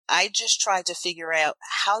I just try to figure out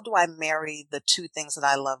how do I marry the two things that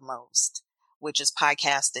I love most, which is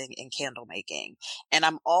podcasting and candle making. And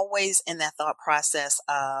I'm always in that thought process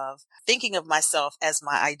of thinking of myself as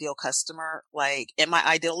my ideal customer, like, and my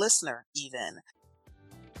ideal listener even.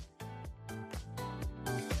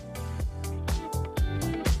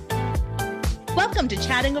 Welcome to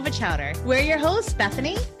Chatting Over Chowder. We're your hosts,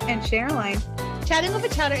 Bethany and Caroline. Chatting Over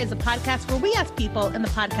Chowder is a podcast where we ask people in the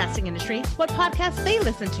podcasting industry what podcasts they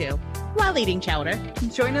listen to while eating chowder.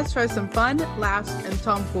 Join us for some fun, laughs, and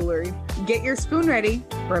tomfoolery. Get your spoon ready.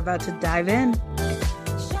 We're about to dive in. Kimberly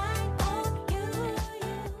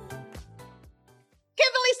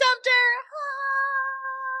Sumter!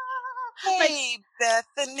 Hey,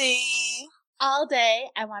 Bethany. All day,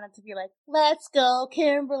 I wanted to be like, let's go,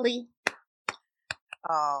 Kimberly.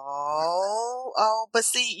 But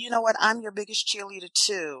see, you know what? I'm your biggest cheerleader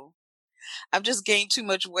too. I've just gained too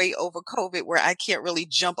much weight over COVID where I can't really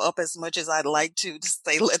jump up as much as I'd like to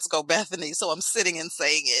say, let's go, Bethany. So I'm sitting and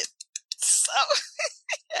saying it. So,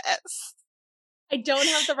 yes. I don't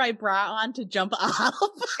have the right bra on to jump up.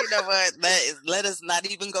 You know what? Let us not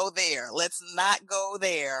even go there. Let's not go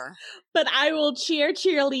there. But I will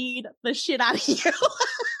cheerlead the shit out of you.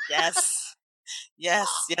 Yes.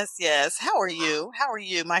 Yes. How are you? How are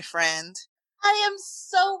you, my friend? I am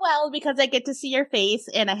so well because I get to see your face,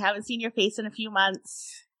 and I haven't seen your face in a few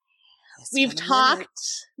months. We've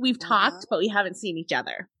talked, but we haven't seen each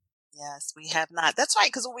other. Yes, we have not. That's right,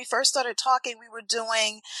 because when we first started talking, we were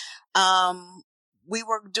doing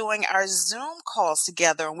our Zoom calls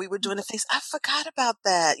together, and we were doing a face. I forgot about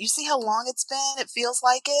that. You see how long it's been? It feels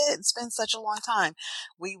like it. It's been such a long time.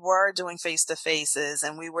 We were doing face-to-faces,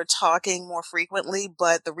 and we were talking more frequently,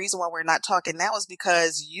 but the reason why we're not talking now is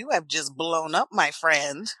because you have just blown up, my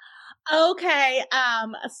friend. Okay,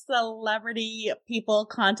 celebrity people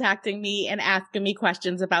contacting me and asking me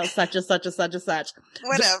questions about such and such and such and such.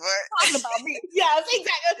 Whatever. Talking about me. Yes,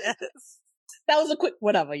 exactly. Yes. That was a quick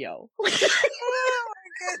whatever, yo. Oh my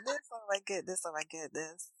goodness.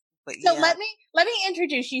 But so let me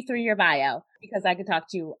introduce you through your bio, because I could talk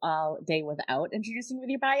to you all day without introducing with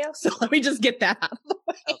your bio. So let me just get that out of the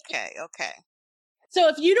way. Okay. So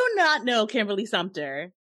if you do not know Kimberly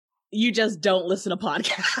Sumter, you just don't listen to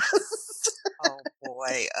podcasts. Oh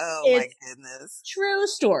boy. Oh my goodness. True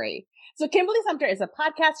story. So Kimberly Sumter is a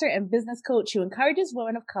podcaster and business coach who encourages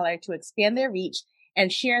women of color to expand their reach and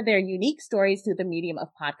share their unique stories through the medium of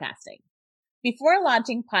podcasting. Before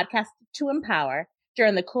launching Podcast to Empower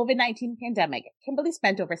during the COVID-19 pandemic, Kimberly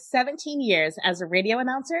spent over 17 years as a radio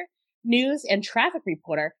announcer, news and traffic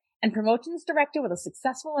reporter, and promotions director with a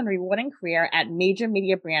successful and rewarding career at major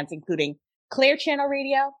media brands including Clear Channel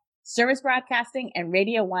Radio, Service Broadcasting, and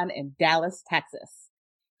Radio One in Dallas, Texas.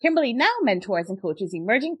 Kimberly now mentors and coaches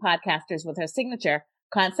emerging podcasters with her signature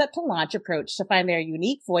concept to launch approach to find their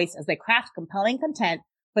unique voice as they craft compelling content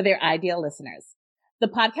for their ideal listeners. The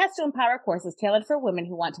Podcast to Empower course is tailored for women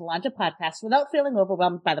who want to launch a podcast without feeling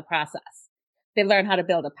overwhelmed by the process. They learn how to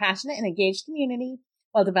build a passionate and engaged community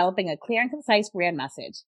while developing a clear and concise brand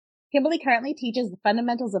message. Kimberly currently teaches the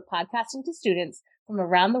fundamentals of podcasting to students from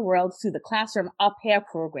around the world through the Classroom Au Pair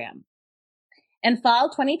program. In fall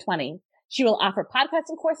 2020, she will offer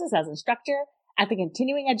podcasting courses as instructor at the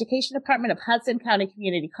Continuing Education Department of Hudson County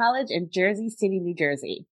Community College in Jersey City, New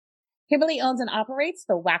Jersey. Kimberly owns and operates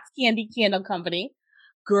the Wax Candy Candle Company.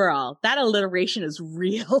 Girl, that alliteration is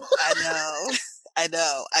real. I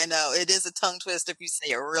know. It is a tongue twister if you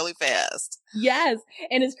say it really fast. Yes,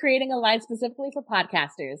 and is creating a line specifically for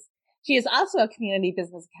podcasters. She is also a Community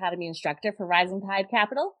Business Academy instructor for Rising Tide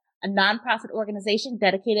Capital, a nonprofit organization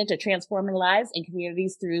dedicated to transforming lives and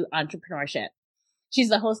communities through entrepreneurship. She's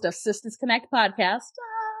the host of Sisters Connect podcast,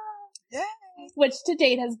 which to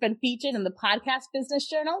date has been featured in the Podcast Business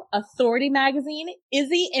Journal, Authority Magazine,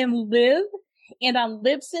 Izzy and Liv, and on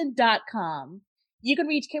Libsyn.com. You can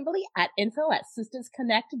reach Kimberly at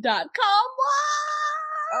info@sistersconnect.com.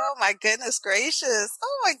 Oh my goodness gracious.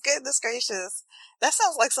 That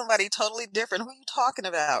sounds like somebody totally different. Who are you talking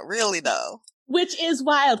about? Really though? Which is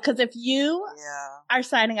wild, because if you are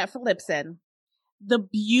signing up for Libsyn, the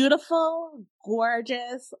beautiful,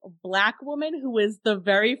 gorgeous Black woman who is the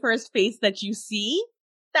very first face that you see,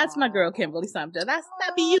 that's my girl, Kimberly Sumter. That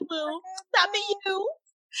be you, boo. That be you.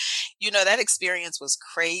 You know, that experience was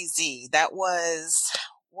crazy. That was,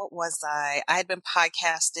 what was I? I had been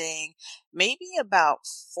podcasting maybe about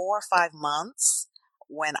 4 or 5 months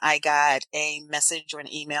when I got a message or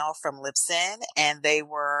an email from Libsyn, and they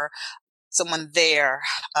were someone there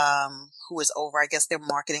who was over, I guess, their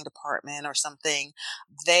marketing department or something.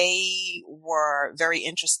 They were very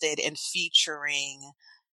interested in featuring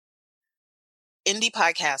indie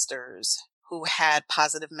podcasters who had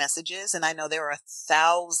positive messages. And I know there are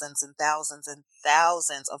thousands and thousands and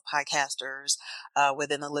thousands of podcasters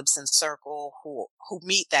within the Libsyn circle who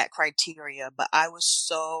meet that criteria. But I was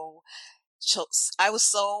so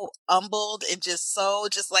humbled and just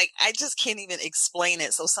like, I just can't even explain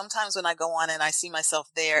it. So sometimes when I go on and I see myself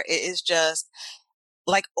there, it is just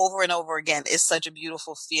like over and over again. It's such a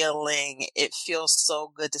beautiful feeling. It feels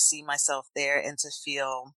so good to see myself there and to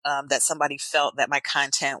feel that somebody felt that my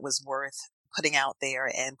content was worth putting out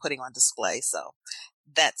there and putting on display. So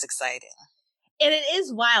that's exciting. And it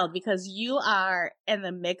is wild because you are in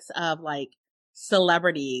the mix of like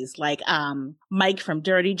celebrities like Mike from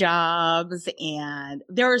Dirty Jobs, and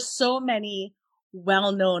there are so many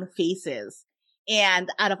well-known faces. And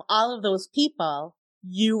out of all of those people,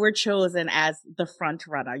 you were chosen as the front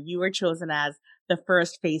runner. You were chosen as the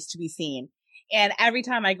first face to be seen. And every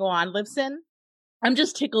time I go on Libsyn, I'm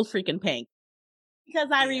just tickled freaking pink. Because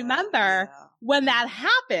I remember when that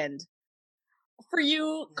happened, for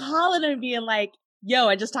you calling and being like, yo,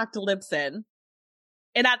 I just talked to Libsyn.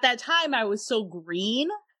 And at that time, I was so green.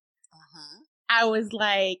 I was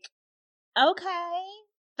like, okay,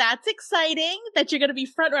 that's exciting that you're going to be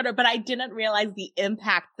front runner. But I didn't realize the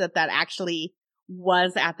impact that actually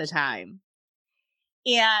was at the time.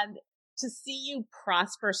 And to see you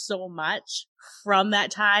prosper so much from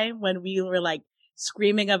that time when we were like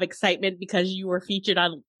screaming of excitement because you were featured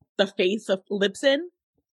on the face of Libsyn,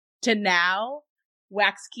 to now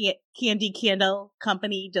Wax Candy Candle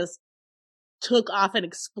Company just took off and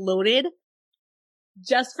exploded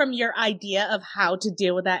just from your idea of how to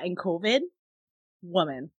deal with that in COVID.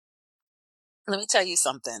 Woman. Let me tell you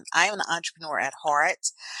something. I am an entrepreneur at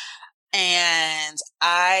heart. And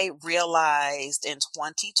I realized in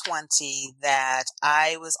 2020 that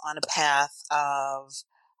I was on a path of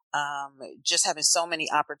just having so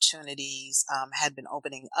many opportunities had been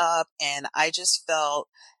opening up, and I just felt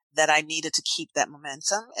that I needed to keep that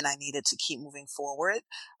momentum and I needed to keep moving forward.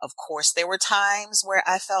 Of course, there were times where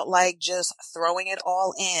I felt like just throwing it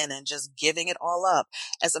all in and just giving it all up.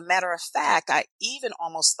 As a matter of fact, I even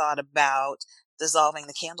almost thought about dissolving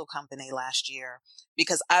the candle company last year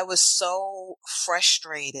because I was so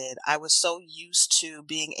frustrated. I was so used to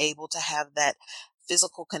being able to have that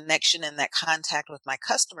physical connection and that contact with my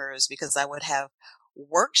customers because I would have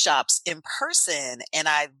workshops in person and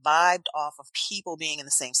I vibed off of people being in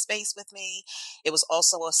the same space with me. It was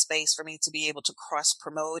also a space for me to be able to cross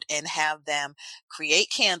promote and have them create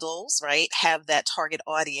candles, right? Have that target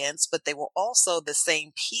audience, but they were also the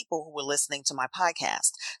same people who were listening to my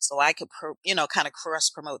podcast. So I could, kind of cross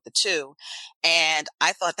promote the two. And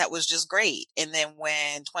I thought that was just great. And then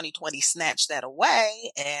when 2020 snatched that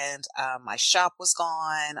away and my shop was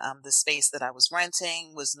gone, the space that I was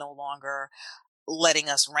renting was no longer letting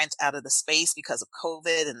us rent out of the space because of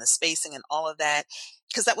COVID and the spacing and all of that,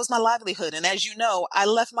 because that was my livelihood. And as you know, I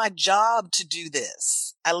left my job to do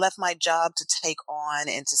this. I left my job to take on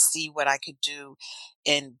and to see what I could do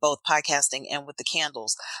in both podcasting and with the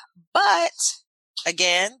candles. But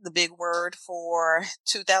again, the big word for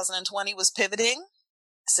 2020 was pivoting.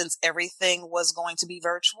 Since everything was going to be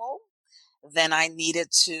virtual, then I needed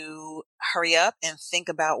to hurry up and think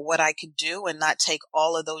about what I could do and not take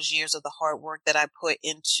all of those years of the hard work that I put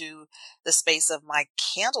into the space of my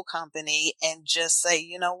candle company and just say,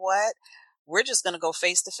 you know what, we're just going to go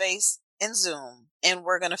face to face in Zoom and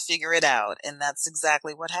we're going to figure it out. And that's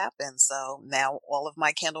exactly what happened. So now all of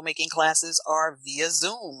my candle making classes are via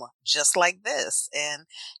Zoom, just like this. And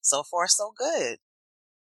so far, so good.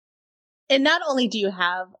 And not only do you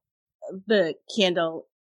have the candle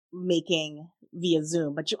making via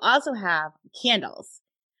Zoom, but you also have candles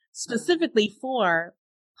specifically for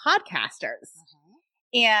podcasters.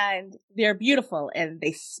 And they're beautiful and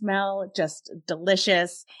they smell just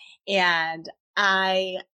delicious. And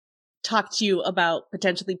I talked to you about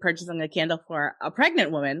potentially purchasing a candle for a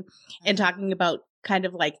pregnant woman and talking about kind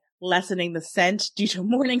of like lessening the scent due to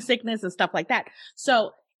morning sickness and stuff like that.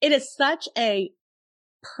 So it is such a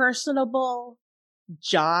personable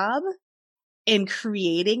job in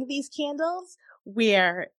creating these candles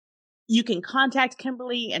where you can contact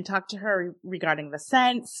Kimberly and talk to her regarding the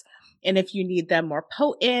scents and if you need them more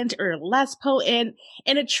potent or less potent.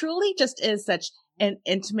 And it truly just is such an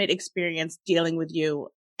intimate experience dealing with you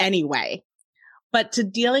anyway. But to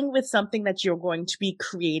dealing with something that you're going to be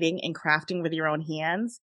creating and crafting with your own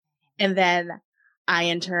hands, and then I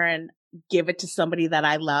in turn give it to somebody that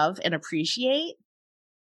I love and appreciate,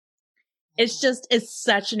 it's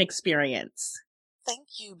such an experience. Thank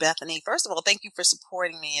you, Bethany. First of all, thank you for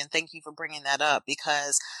supporting me and thank you for bringing that up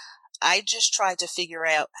because I just tried to figure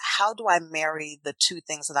out how do I marry the two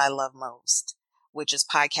things that I love most. which is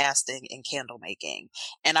podcasting and candle making.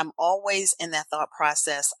 And I'm always in that thought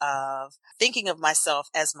process of thinking of myself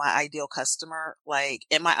as my ideal customer, like,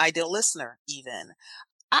 and my ideal listener even.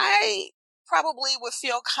 I probably would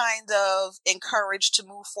feel kind of encouraged to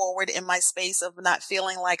move forward in my space of not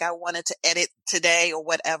feeling like I wanted to edit today or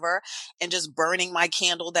whatever, and just burning my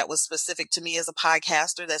candle that was specific to me as a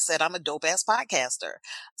podcaster that said I'm a dope ass podcaster.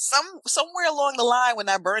 Somewhere along the line, when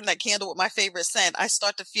I burn that candle with my favorite scent, I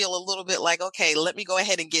start to feel a little bit like, okay, let me go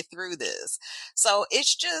ahead and get through this. So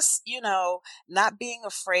it's just, not being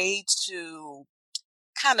afraid to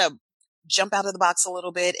kind of jump out of the box a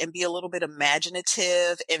little bit and be a little bit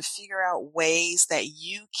imaginative and figure out ways that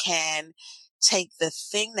you can take the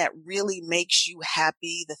thing that really makes you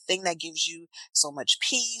happy, the thing that gives you so much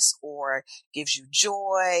peace or gives you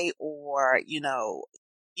joy or,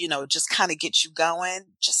 just kind of get you going,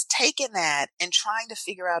 just taking that and trying to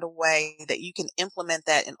figure out a way that you can implement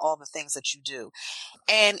that in all the things that you do.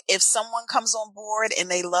 And if someone comes on board and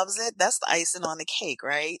they loves it, that's the icing on the cake,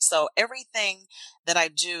 right? So everything that I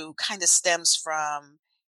do kind of stems from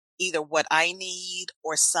either what I need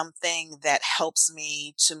or something that helps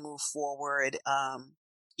me to move forward,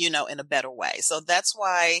 in a better way. So that's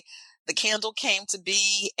why the candle came to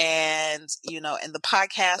be, and the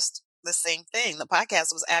podcast, the same thing. The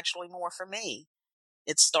podcast was actually more for me.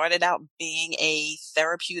 It started out being a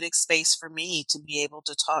therapeutic space for me to be able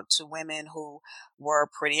to talk to women who were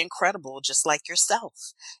pretty incredible, just like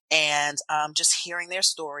yourself, and just hearing their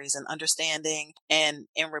stories and understanding and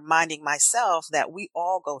reminding myself that we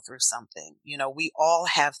all go through something. We all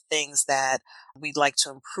have things that we'd like to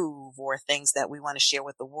improve or things that we want to share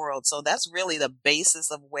with the world. So that's really the basis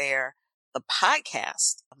of where the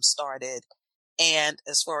podcast started. And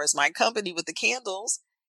as far as my company with the candles,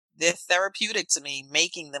 they're therapeutic to me,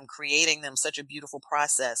 making them, creating them, such a beautiful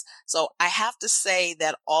process. So I have to say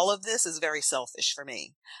that all of this is very selfish for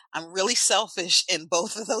me. I'm really selfish in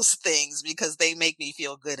both of those things because they make me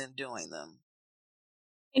feel good in doing them.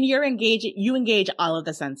 And you engage all of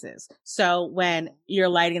the senses. So when you're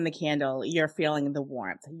lighting the candle, you're feeling the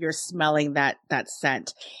warmth, you're smelling that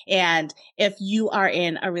scent. And if you are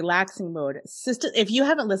in a relaxing mode, if you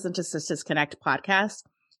haven't listened to Sisters Connect podcast,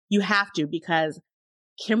 you have to, because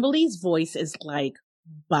Kimberly's voice is like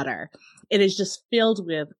butter. It is just filled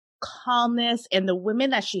with calmness. And the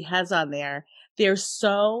women that she has on there, they're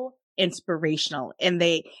so inspirational, and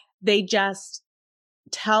they just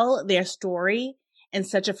tell their story in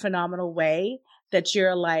such a phenomenal way that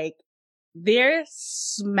you're like, they're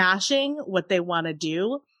smashing what they want to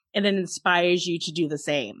do, and it inspires you to do the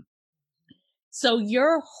same. So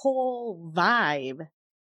your whole vibe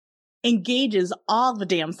engages all the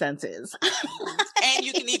damn senses. And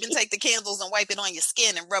you can even take the candles and wipe it on your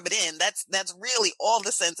skin and rub it in. That's really all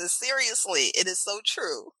the senses. Seriously, it is so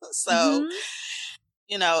true. So,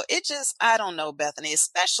 I don't know, Bethany,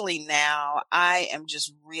 especially now, I am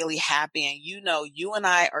just really happy. And you and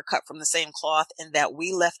I are cut from the same cloth in that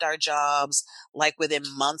we left our jobs like within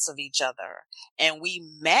months of each other. And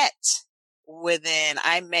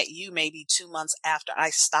I met you maybe 2 months after I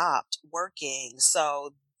stopped working.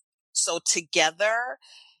 So together,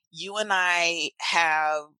 you and I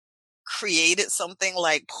have created something.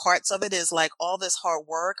 Like, parts of it is like all this hard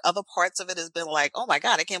work. Other parts of it has been like, oh my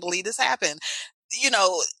God, I can't believe this happened.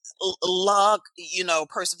 Luck,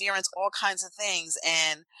 perseverance, all kinds of things.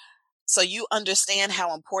 And so you understand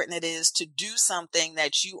how important it is to do something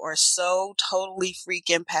that you are so totally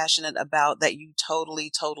freaking passionate about, that you totally,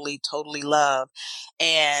 totally, totally love.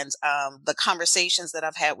 And the conversations that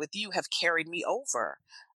I've had with you have carried me over.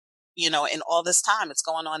 In all this time, it's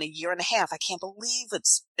going on 1.5 years. I can't believe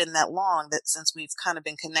it's been that long since we've kind of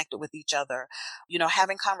been connected with each other,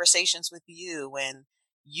 having conversations with you, and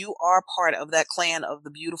you are part of that clan of the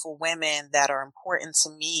beautiful women that are important to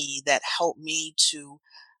me, that help me to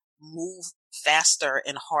move faster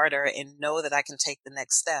and harder and know that I can take the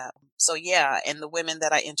next step. So yeah. And the women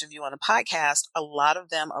that I interview on the podcast, a lot of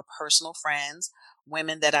them are personal friends,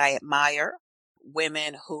 women that I admire,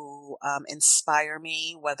 women who inspire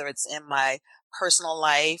me, whether it's in my personal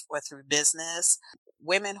life or through business,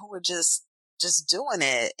 women who are just doing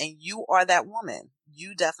it. And you are that woman.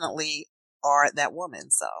 You definitely are that woman.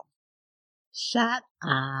 So shut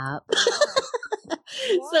up.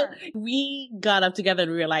 So we got up together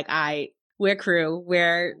and we were like, we're crew.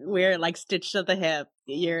 We're like stitched at the hip.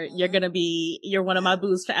 You're one of my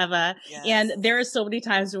boos forever. Yes. And there are so many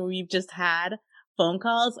times where we've just had phone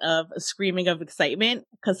calls of screaming of excitement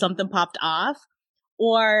because something popped off,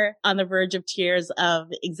 or on the verge of tears of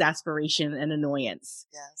exasperation and annoyance.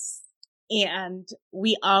 Yes. And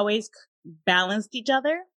we always balanced each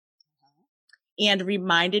other and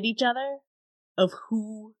reminded each other of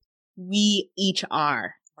who we each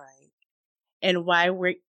are. Right. And why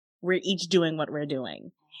we're each doing what we're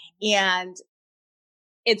doing. And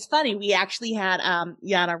it's funny, we actually had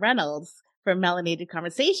Yana Reynolds from Melanated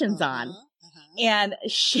Conversations on. And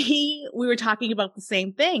we were talking about the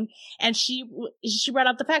same thing. And she brought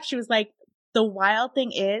up the fact, she was like, the wild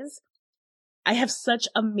thing is, I have such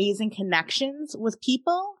amazing connections with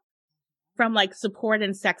people from like Support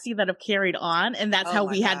and Sexy that have carried on. And that's how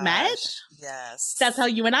we had met. Yes. That's how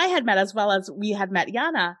you and I had met, as well as we had met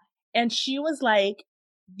Yana. And she was like,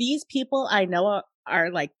 these people I know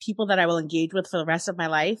are like people that I will engage with for the rest of my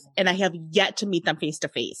life. And I have yet to meet them face to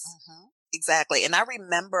face. Exactly. And I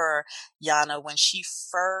remember, Yana, when she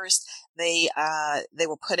first, they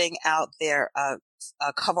were putting out their,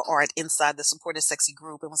 cover art inside the Supported Sexy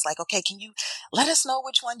group, and was like, okay, can you let us know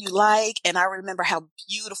which one you like? And I remember how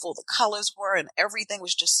beautiful the colors were, and everything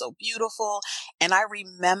was just so beautiful. And I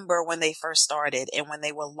remember when they first started and when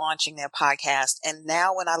they were launching their podcast. And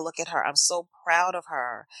now when I look at her, I'm so proud of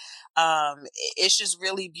her. It's just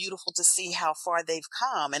really beautiful to see how far they've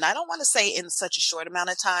come. And I don't want to say in such a short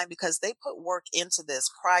amount of time, because they put work into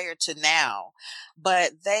this prior to now,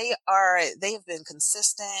 but they have been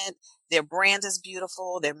consistent. Their brand is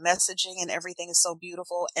beautiful. Their messaging and everything is so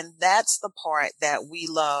beautiful. And that's the part that we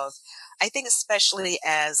love. I think especially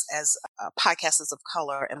as podcasters of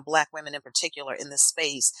color, and Black women in particular in this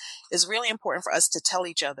space, is really important for us to tell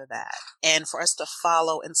each other that, and for us to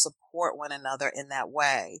follow and support one another in that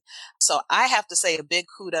way. So I have to say a big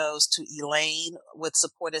kudos to Elaine with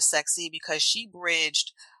Supported Sexy, because she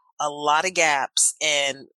bridged a lot of gaps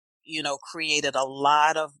and, created a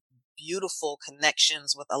lot of beautiful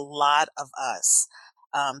connections with a lot of us,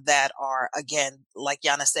 that are, again, like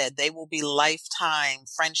Yana said, they will be lifetime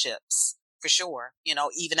friendships for sure.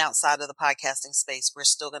 Even outside of the podcasting space, we're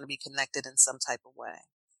still going to be connected in some type of way.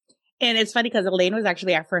 And it's funny because Elaine was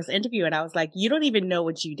actually our first interview, and I was like, you don't even know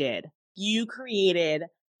what you did. You created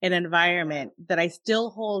an environment that I still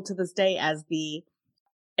hold to this day as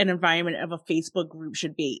an environment of a Facebook group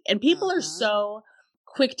should be. And people are so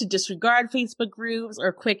quick to disregard Facebook groups,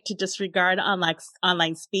 or quick to disregard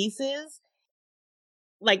online spaces.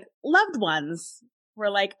 Like loved ones were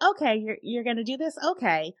like, okay, you're going to do this.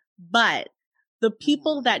 Okay. But the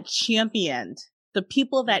people that championed, the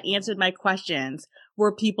people that answered my questions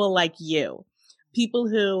were people like you, people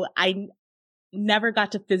who I never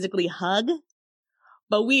got to physically hug,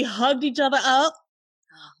 but we hugged each other up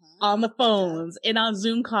on the phones and on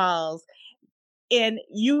Zoom calls. And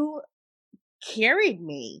you carried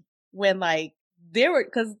me when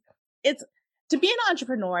because it's, to be an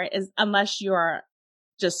entrepreneur is, unless you're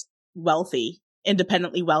just wealthy,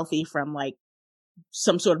 independently wealthy from like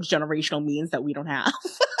some sort of generational means that we don't have.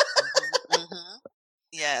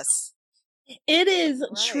 Yes. It is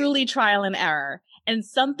truly trial and error. And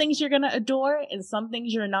some things you're going to adore, and some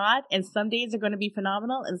things you're not. And some days are going to be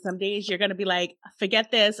phenomenal. And some days you're going to be like,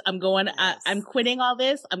 forget this. I'm quitting all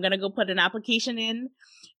this. I'm going to go put an application in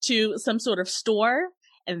to some sort of store.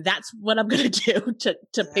 And that's what I'm going to do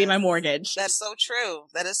to pay my mortgage. That's so true.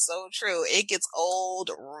 That is so true. It gets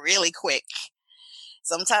old really quick.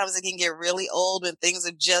 Sometimes it can get really old when things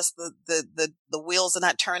are just the wheels are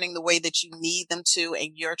not turning the way that you need them to, and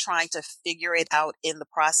you're trying to figure it out in the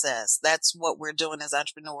process. That's what we're doing as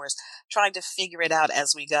entrepreneurs, trying to figure it out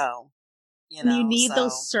as we go. You need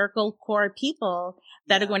those circle core people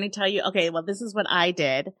that are going to tell you, okay, well, this is what I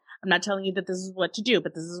did. I'm not telling you that this is what to do,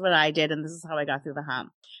 but this is what I did, and this is how I got through the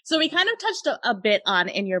hump. So we kind of touched a bit on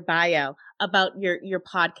in your bio about your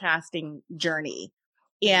podcasting journey,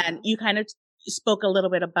 and you kind of spoke a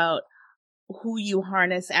little bit about who you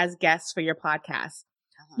harness as guests for your podcast.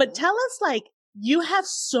 But tell us, you have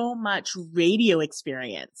so much radio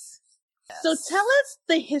experience. Yes. So tell us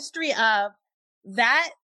the history of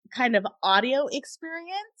that kind of audio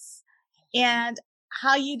experience and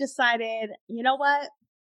how you decided, you know what,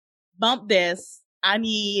 bump this. I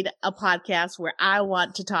need a podcast where I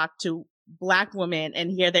want to talk to Black women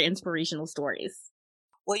and hear their inspirational stories.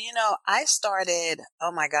 Well, I started,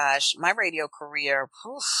 oh my gosh, my radio career,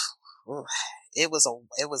 it was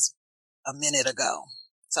a minute ago.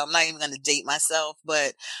 So I'm not even going to date myself,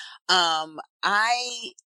 but,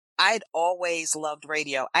 I'd always loved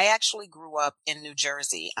radio. I actually grew up in New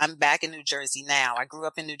Jersey. I'm back in New Jersey now. I grew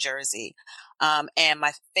up in New Jersey. And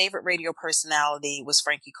my favorite radio personality was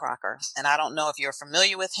Frankie Crocker. And I don't know if you're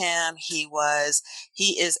familiar with him. He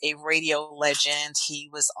is a radio legend.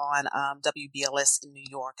 He was on, WBLS in New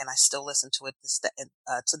York, and I still listen to it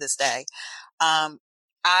to this day.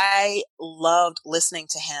 I loved listening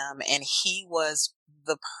to him, and he was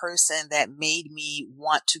the person that made me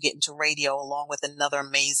want to get into radio, along with another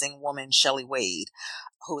amazing woman, Shelley Wade,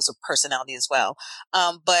 who was a personality as well.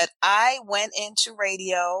 But I went into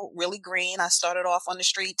radio really green. I started off on the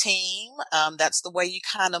street team. That's the way you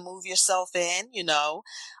kind of move yourself in,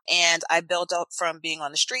 and I built up from being on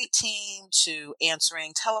the street team to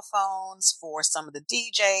answering telephones for some of the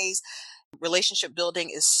DJs. Relationship building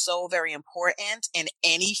is so very important in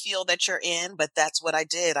any field that you're in, but that's what I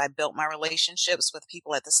did. I built my relationships with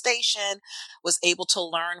people at the station, was able to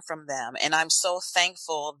learn from them. And I'm so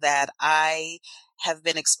thankful that I have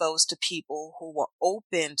been exposed to people who were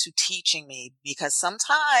open to teaching me, because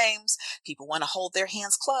sometimes people want to hold their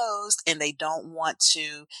hands closed and they don't want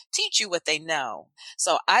to teach you what they know.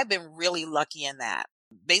 So I've been really lucky in that.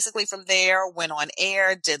 Basically from there, went on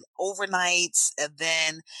air, did overnights, and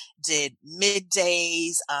then did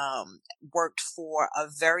middays, worked for a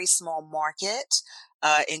very small market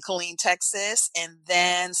in Killeen, Texas, and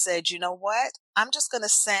then said, you know what? I'm just going to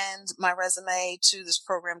send my resume to this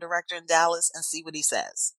program director in Dallas and see what he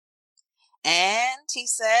says. And he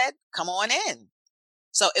said, come on in.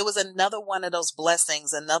 So it was another one of those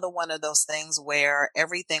blessings, another one of those things where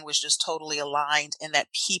everything was just totally aligned, and that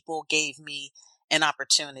people gave me an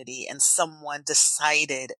opportunity, and someone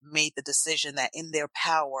made the decision that in their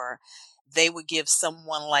power, they would give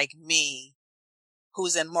someone like me,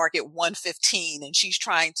 who's in market 115, and she's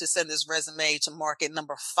trying to send this resume to market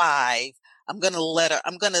number 5. I'm going to let her,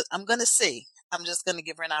 I'm going to see. I'm just going to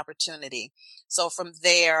give her an opportunity. So from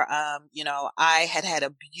there, I had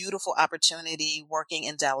a beautiful opportunity working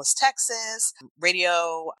in Dallas, Texas,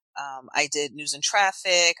 radio. I did news and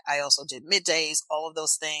traffic. I also did middays, all of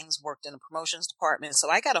those things, worked in the promotions department. So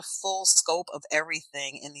I got a full scope of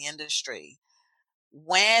everything in the industry.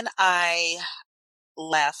 When I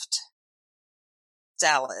left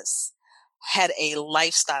Dallas, had a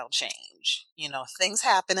lifestyle change. Things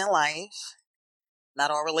happen in life. Not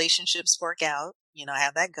all relationships work out.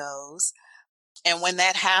 How that goes. And when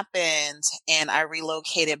that happened and I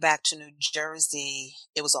relocated back to New Jersey,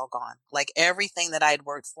 it was all gone. Like everything that I had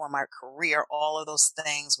worked for in my career, all of those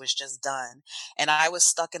things was just done. And I was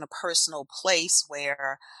stuck in a personal place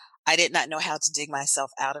where I did not know how to dig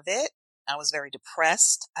myself out of it. I was very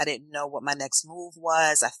depressed. I didn't know what my next move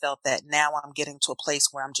was. I felt that now I'm getting to a place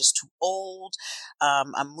where I'm just too old.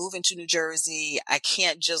 I'm moving to New Jersey. I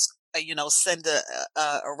can't just send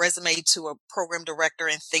a resume to a program director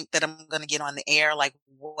and think that I'm going to get on the air. Like,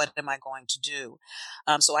 what am I going to do?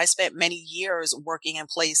 So I spent many years working in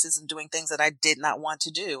places and doing things that I did not want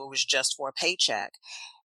to do. It was just for a paycheck.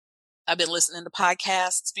 I've been listening to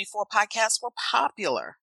podcasts before podcasts were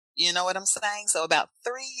popular. You know what I'm saying? So about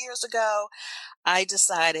 3 years ago, I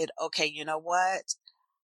decided, okay, you know what?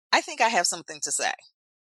 I think I have something to say.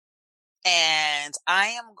 And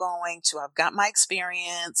I've got my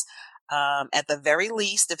experience. At the very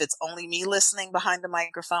least, if it's only me listening behind the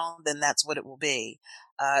microphone, then that's what it will be.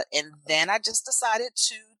 And then I just decided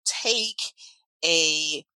to take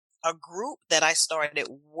a group that I started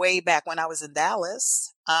way back when I was in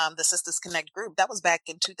Dallas, the Sisters Connect group. That was back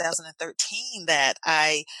in 2013 that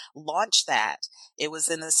I launched that. It was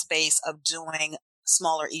in the space of doing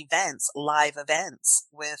smaller events, live events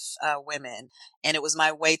with women. And it was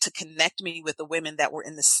my way to connect me with the women that were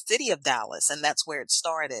in the city of Dallas. And that's where it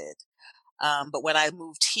started. But when I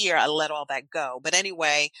moved here, I let all that go. But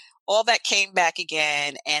anyway, all that came back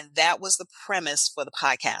again. And that was the premise for the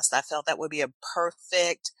podcast. I felt that would be a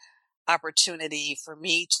perfect opportunity for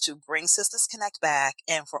me to bring Sisters Connect back,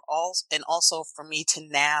 and also for me to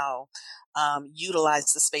now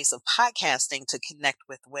utilize the space of podcasting to connect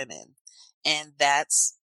with women. And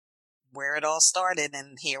that's where it all started.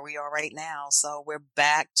 And here we are right now. So we're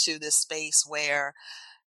back to this space where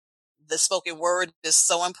the spoken word is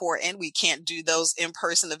so important. We can't do those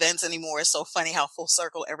in-person events anymore. It's so funny how full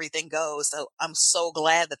circle everything goes. So I'm so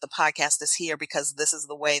glad that the podcast is here, because this is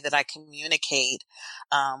the way that I communicate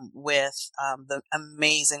with the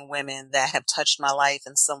amazing women that have touched my life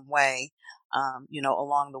in some way,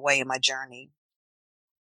 along the way in my journey.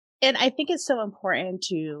 And I think it's so important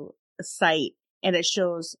to cite, and it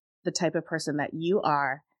shows the type of person that you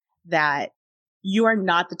are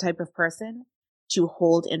not the type of person to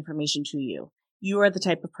hold information to you. You are the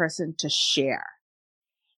type of person to share,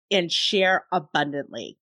 and share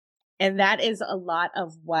abundantly. And that is a lot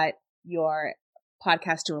of what your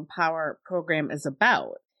Podcast to Empower program is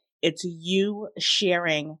about. It's you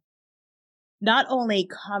sharing not only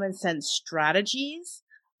common sense strategies,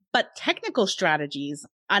 but technical strategies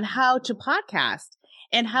on how to podcast.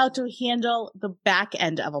 and how to handle the back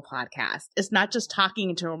end of a podcast. It's not just talking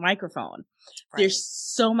into a microphone. Right. There's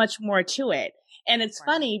so much more to it. And it's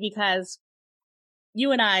funny because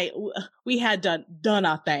you and I, we had done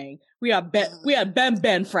our thing. We had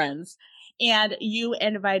been friends, and you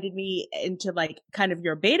invited me into like kind of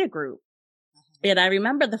your beta group. And I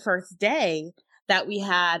remember the first day that we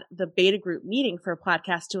had the beta group meeting for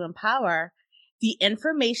Podcast to Empower, the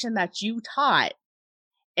information that you taught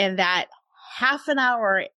and that half an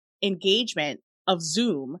hour engagement of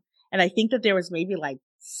Zoom, and I think that there was maybe like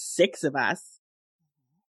 6 of us,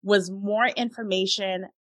 was more information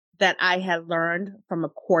that I had learned from a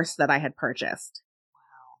course that I had purchased.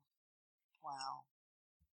 Wow.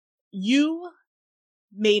 You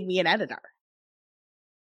made me an editor.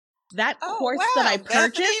 That course that I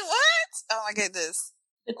purchased. Bethany, what? Oh my goodness.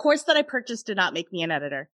 The course that I purchased did not make me an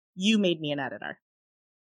editor. You made me an editor.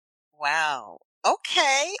 Wow.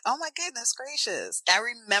 Okay. Oh my goodness gracious. I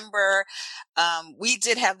remember, we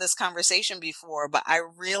did have this conversation before, but I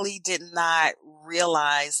really did not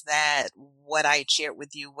realize that what I shared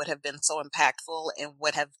with you would have been so impactful and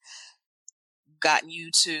would have gotten you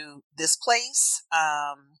to this place,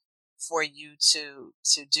 for you to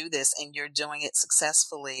do this, and you're doing it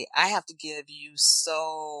successfully. I have to give you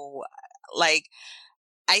so, like,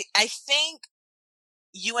 I think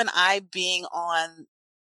you and I being on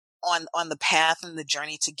the path and the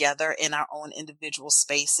journey together in our own individual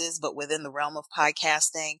spaces, but within the realm of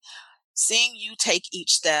podcasting, seeing you take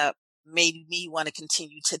each step made me want to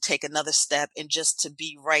continue to take another step and just to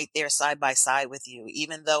be right there side by side with you,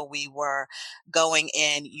 even though we were going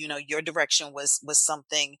in, your direction was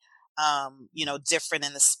something, different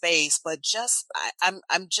in the space, but just,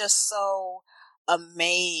 I'm just so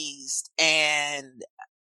amazed, and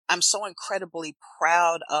I'm so incredibly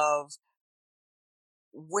proud of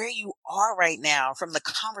where you are right now from the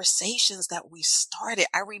conversations that we started.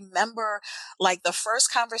 I remember like the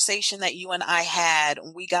first conversation that you and I had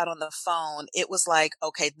when we got on the phone, it was like,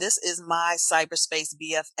 okay, this is my cyberspace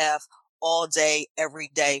BFF all day,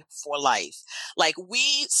 every day for life. Like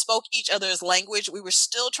we spoke each other's language. We were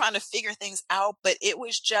still trying to figure things out, but it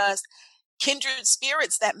was just kindred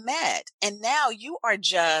spirits that met. And now you are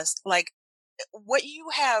just like, what you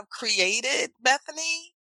have created,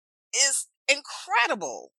 Bethany, is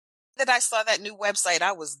incredible. That I saw that new website,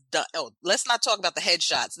 I was done. Oh, let's not talk about the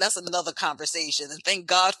headshots. That's another conversation, and thank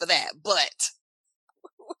God for that. But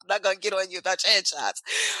I'm not going to get on you about your headshots.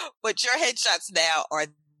 But your headshots now are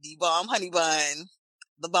the bomb, honey bun,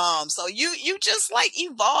 the bomb. So you just like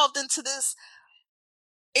evolved into this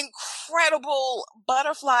incredible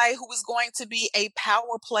butterfly who was going to be a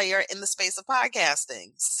power player in the space of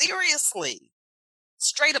podcasting. Seriously.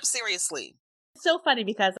 Straight up seriously. It's so funny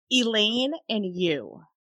because Elaine and you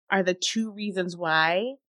are the 2 reasons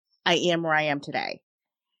why I am where I am today.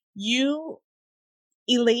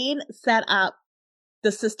 Elaine set up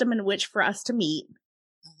the system in which for us to meet.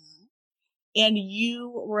 Mm-hmm. And you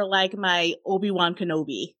were like my Obi-Wan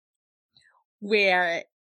Kenobi, where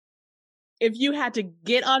if you had to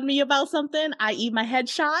get on me about something, i.e. my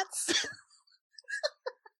headshots.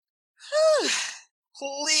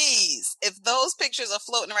 Please, if those pictures are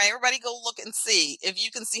floating around, everybody go look and see. If you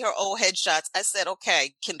can see her old headshots, I said,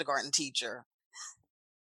 okay, kindergarten teacher.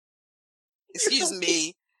 Excuse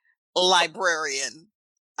me, librarian.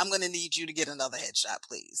 I'm going to need you to get another headshot,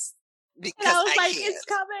 please. Because and I was like, can't. It's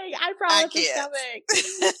coming. I promise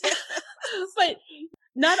it's coming. But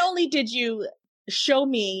not only did you show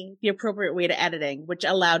me the appropriate way to editing, which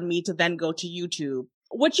allowed me to then go to YouTube,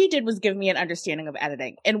 what you did was give me an understanding of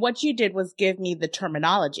editing. And what you did was give me the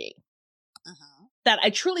terminology that I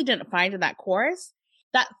truly didn't find in that course.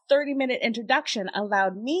 That 30-minute introduction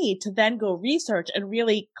allowed me to then go research and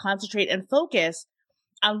really concentrate and focus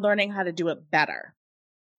on learning how to do it better.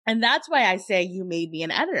 And that's why I say you made me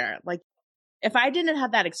an editor. Like, if I didn't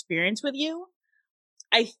have that experience with you,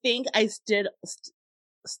 I think I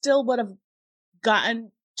still would have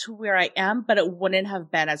gotten to where I am, but it wouldn't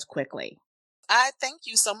have been as quickly. I thank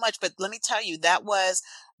you so much. But let me tell you, that was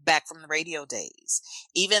back from the radio days.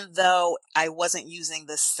 Even though I wasn't using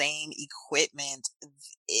the same equipment,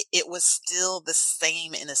 it was still the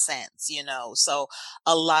same in a sense, So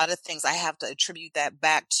a lot of things I have to attribute that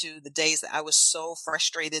back to the days that I was so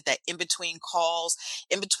frustrated that in between calls,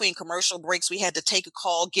 in between commercial breaks, we had to take a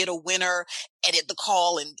call, get a winner, edit the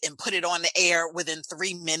call and put it on the air within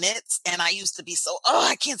 3 minutes. And I used to be so,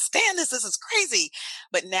 I can't stand this. This is crazy.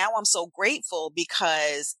 But now I'm so grateful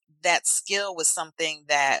because that skill was something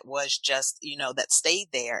that was just, that stayed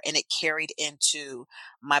there and it carried into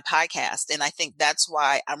my podcast. And I think that's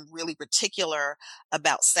why I'm really particular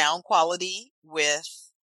about sound quality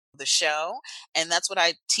with the show. And that's what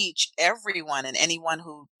I teach everyone and anyone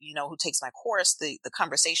who, who takes my course. The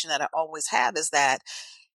conversation that I always have is that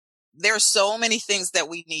there are so many things that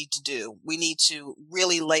we need to do. We need to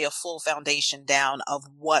really lay a full foundation down of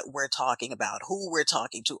what we're talking about, who we're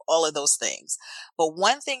talking to, all of those things. But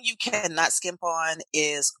one thing you cannot skimp on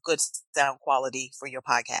is good sound quality for your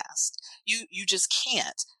podcast. You just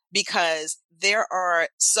can't, because there are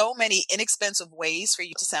so many inexpensive ways for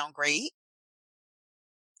you to sound great.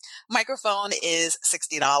 Microphone is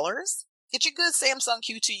 $60. Get your good Samsung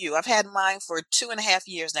Q2U. I've had mine for 2.5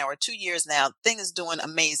 years now, or 2 years now. Thing is doing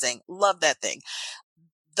amazing. Love that thing.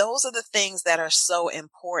 Those are the things that are so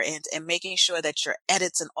important, and making sure that your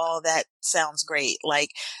edits and all that sounds great.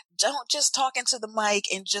 Like, don't just talk into the mic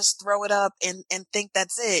and just throw it up and think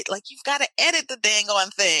that's it. Like, you've got to edit the dang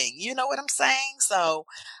on thing. You know what I'm saying? So,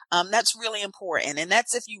 that's really important. And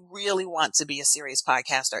that's if you really want to be a serious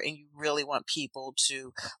podcaster and you really want people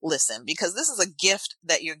to listen, because this is a gift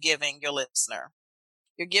that you're giving your listener.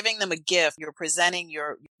 You're giving them a gift. You're presenting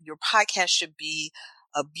your podcast should be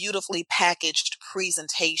a beautifully packaged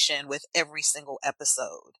presentation with every single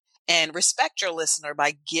episode. And respect your listener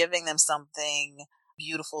by giving them something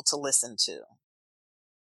beautiful to listen to.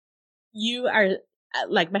 You are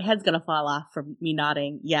like, my head's going to fall off from me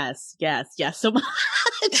nodding. Yes, yes, yes. So much.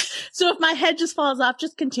 So if my head just falls off,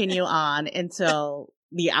 just continue on until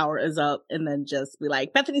the hour is up, and then just be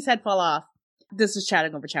like, Bethany's head fall off. This is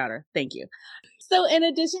Chatting Over Chowder. Thank you. So in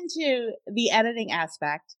addition to the editing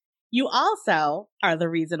aspect, you also are the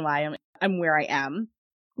reason why I'm where I am,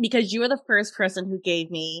 because you were the first person who gave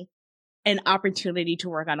me an opportunity to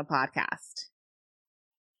work on a podcast.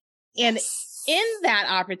 And in that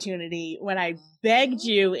opportunity, when I begged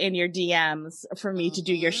you in your DMs for me to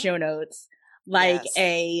do your show notes, like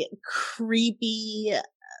a creepy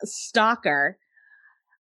stalker,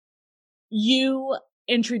 you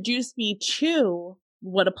introduced me to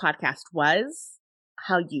what a podcast was,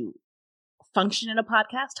 how you function in a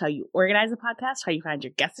podcast, how you organize a podcast, how you find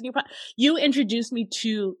your guests in your podcast. You introduced me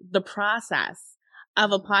to the process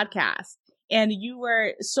of a podcast, and you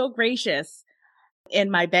were so gracious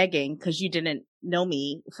in my begging, because you didn't know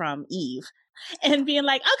me from Eve, and being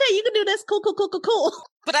like, okay, you can do this. Cool, cool, cool, cool, cool.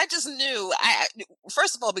 But I just knew,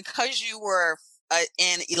 first of all, because you were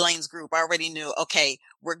in Elaine's group, I already knew, okay,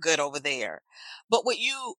 we're good over there. But when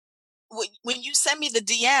you sent me the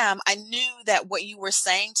DM, I knew that what you were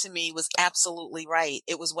saying to me was absolutely right.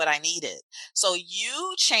 It was what I needed. So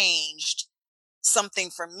you changed something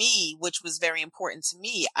for me, which was very important to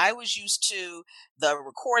me. I was used to the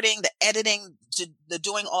recording, the editing, to the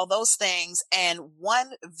doing all those things. And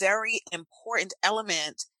one very important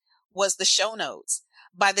element was the show notes.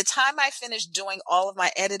 By the time I finished doing all of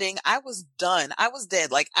my editing, I was done. I was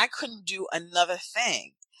dead. Like, I couldn't do another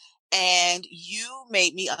thing. And you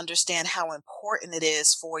made me understand how important it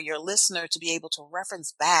is for your listener to be able to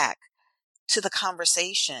reference back to the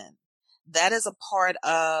conversation. That is a part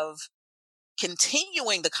of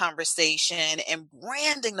continuing the conversation and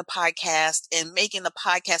branding the podcast and making the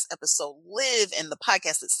podcast episode live and the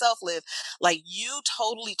podcast itself live. Like, you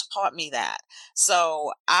totally taught me that.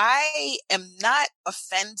 So I am not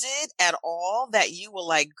offended at all that you were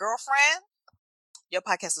like, girlfriend, your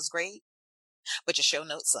podcast is great, but your show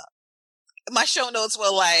notes suck. My show notes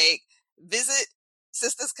were like, visit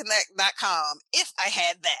sistersconnect.com if I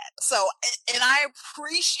had that. So, and I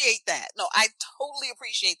appreciate that. No, I totally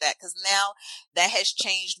appreciate that, because now that has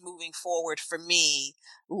changed moving forward for me,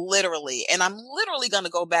 literally. And I'm literally going to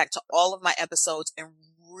go back to all of my episodes and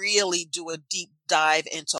really do a deep dive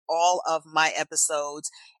into all of my episodes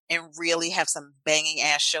and really have some banging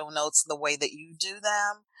ass show notes the way that you do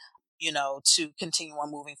them, to continue on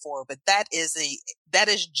moving forward. But that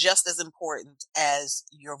is just as important as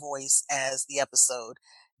your voice, as the episode,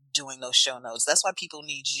 doing those show notes. That's why people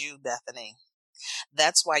need you, Bethany.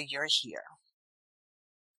 That's why you're here.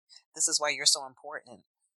 This is why you're so important.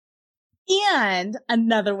 And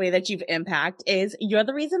another way that you've impact is you're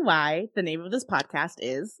the reason why the name of this podcast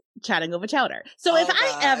is Chatting Over Chowder. So if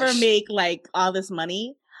I ever make like all this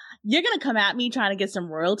money, you're going to come at me trying to get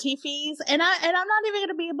some royalty fees, and I'm not even going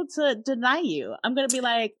to be able to deny you. I'm going to be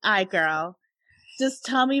like, all right, girl, just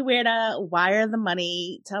tell me where to wire the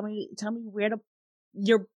money. Tell me where to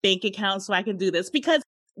your bank account so I can do this. Because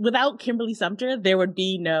without Kimberly Sumter, there would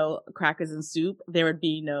be no Crackers and Soup. There would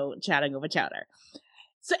be no Chatting Over Chowder.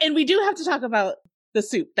 So, and we do have to talk about the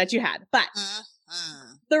soup that you had, but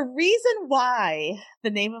the reason why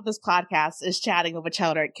the name of this podcast is Chatting Over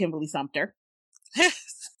Chowder at Kimberly Sumter.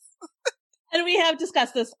 And we have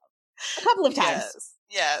discussed this a couple of times.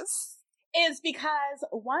 Yes. Is because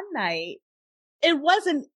one night, it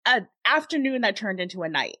wasn't an afternoon that turned into a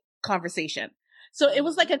night. conversation. So it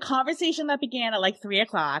was like a conversation that began at like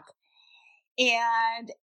 3:00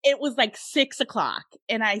 and it was like 6:00.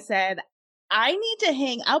 And I said, I need to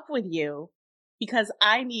hang up with you because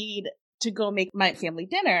I need to go make my family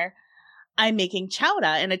dinner. I'm making chowder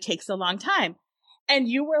and it takes a long time. And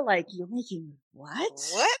you were like, you're making what?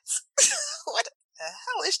 What? What the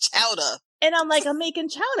hell is chowder? And I'm like, I'm making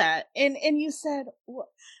chowder. And you said,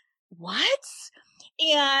 what?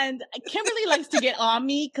 And Kimberly likes to get on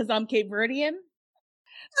me because I'm Cape Verdean.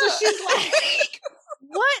 So she's like,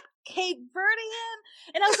 what? Cape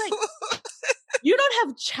Verdean? And I was like, you don't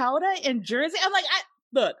have chowder in Jersey? I'm like,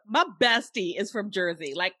 look, my bestie is from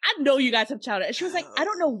Jersey. Like, I know you guys have chowder. And she was like, I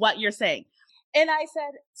don't know what you're saying. And I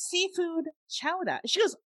said, seafood chowder. She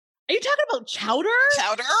goes, are you talking about chowder?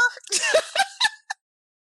 Chowder?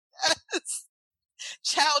 Yes.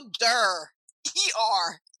 Chowder.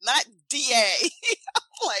 E-R, not D-A.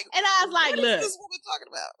 I'm like, and I was like, what look, is this woman talking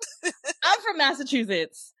about? I'm from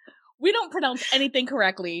Massachusetts. We don't pronounce anything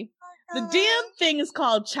correctly. The damn thing is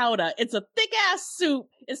called chowder. It's a thick ass soup.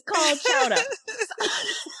 It's called chowder.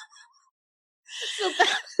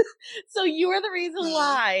 So you are the reason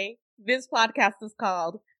why this podcast is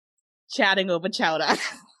called Chatting Over Chowder.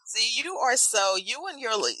 See, you and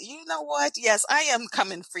your, you know what? Yes, I am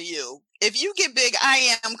coming for you. If you get big,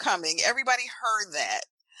 I am coming. Everybody heard that.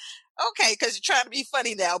 Okay, because you're trying to be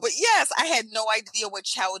funny now. But yes, I had no idea what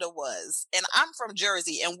chowder was. And I'm from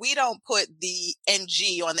Jersey, and we don't put the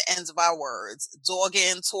NG on the ends of our words.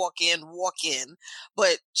 Doggin, talking, walking.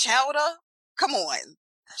 But chowder? Come on.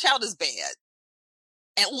 Chowder's bad.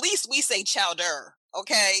 At least we say chowder.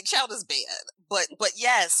 Okay? Chowder's bad. But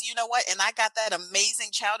yes, you know what? And I got that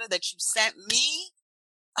amazing chowder that you sent me.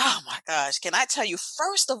 Oh my gosh. Can I tell you,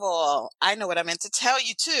 first of all, I know what I meant to tell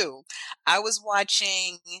you too. I was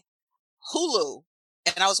watching Hulu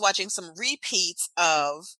and I was watching some repeats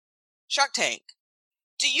of Shark Tank.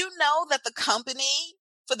 Do you know that the company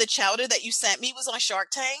for the chowder that you sent me was on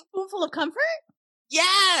Shark Tank? Spoonful of Comfort?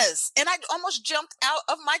 Yes. And I almost jumped out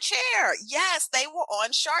of my chair. Yes, they were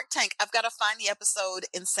on Shark Tank. I've got to find the episode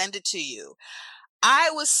and send it to you.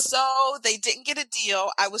 They didn't get a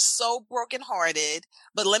deal. I was so brokenhearted.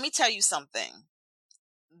 But let me tell you something.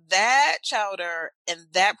 That chowder and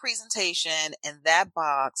that presentation and that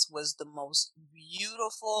box was the most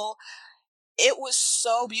beautiful. It was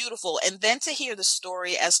so beautiful. And then to hear the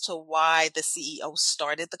story as to why the CEO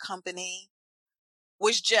started the company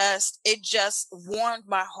was it just warmed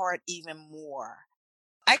my heart even more.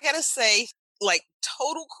 I gotta say, like,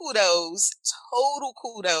 total kudos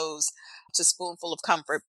to Spoonful of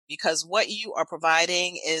Comfort, because what you are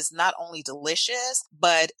providing is not only delicious,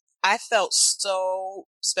 but I felt so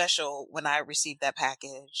special when I received that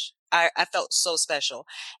package. I felt so special.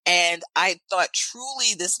 And I thought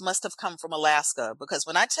truly this must have come from Alaska, because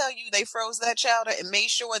when I tell you they froze that chowder and made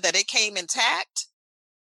sure that it came intact,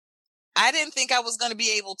 I didn't think I was going to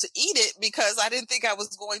be able to eat it because I didn't think I was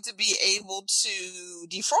going to be able to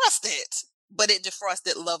defrost it. But it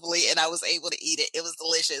defrosted lovely and I was able to eat it. It was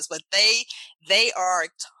delicious. But they are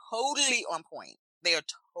totally on point. They are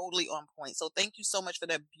totally on point. So thank you so much for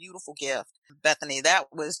that beautiful gift, Bethany. That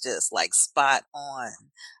was just like spot on.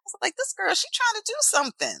 I was like, this girl, she's trying to do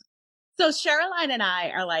something. So Cheryline and I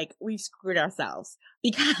are like, we screwed ourselves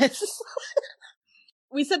because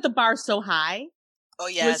we set the bar so high. Oh,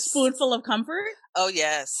 yes. With Spoonful of Comfort. Oh,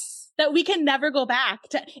 yes. That we can never go back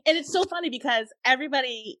to. And it's so funny because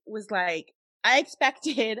everybody was like, I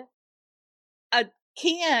expected a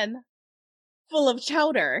can full of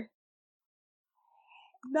chowder,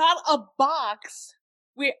 not a box.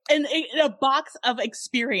 In a box of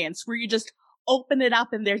experience where you just open it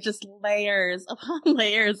up and there's just layers upon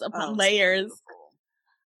layers upon layers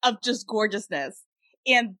of just gorgeousness.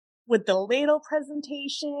 And with the ladle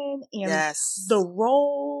presentation and yes. the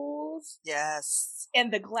rolls. Yes.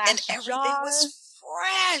 And the glass and everything was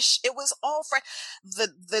fresh. It was all fresh.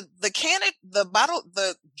 The canned bottle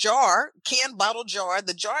jar,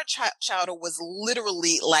 the jar chowder was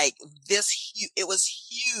literally like this huge. It was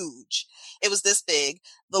huge. It was this big.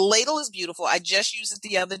 The ladle is beautiful. I just used it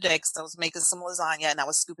the other day because I was making some lasagna and I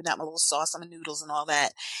was scooping out my little sauce on the noodles and all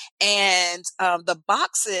that. And the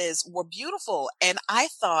boxes were beautiful. And I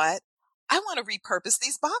thought, I want to repurpose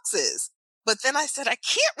these boxes. But then I said, I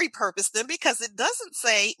can't repurpose them because it doesn't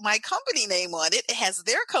say my company name on it. It has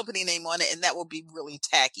their company name on it, and that will be really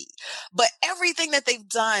tacky. But everything that they've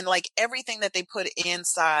done, like everything that they put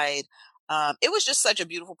inside, it was just such a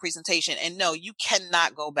beautiful presentation. And no, you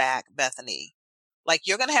cannot go back, Bethany. Like,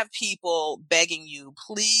 you're going to have people begging you,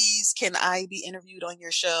 please, can I be interviewed on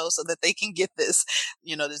your show so that they can get this,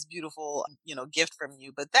 this beautiful, gift from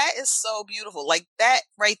you. But that is so beautiful. Like, that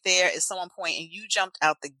right there is so on point. And you jumped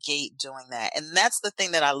out the gate doing that. And that's the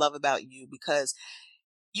thing that I love about you, because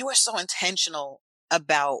you are so intentional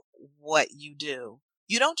about what you do.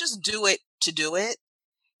 You don't just do it to do it.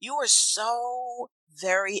 You are so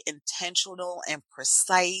very intentional and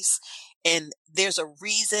precise, and there's a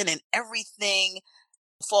reason, and everything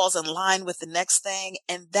falls in line with the next thing.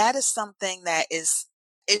 And that is something that is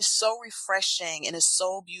so refreshing and is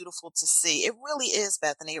so beautiful to see. It really is,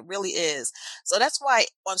 Bethany. It really is. So that's why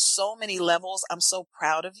on so many levels, I'm so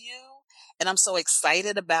proud of you, and I'm so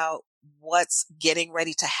excited about what's getting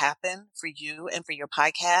ready to happen for you and for your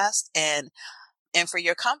podcast and for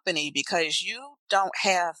your company, because you don't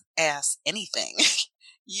half-ass anything.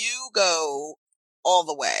 You go all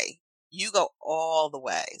the way. You go all the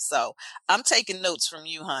way. So I'm taking notes from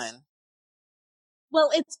you, hun. Well,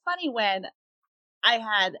 it's funny, when I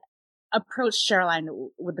had approached Cheryline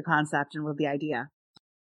with the concept and with the idea,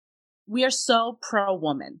 we are so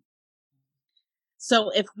pro-woman. So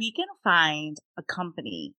if we can find a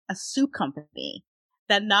company, a soup company,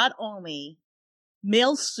 that not only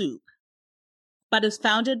mails soup, but is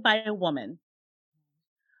founded by a woman,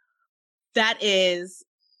 that is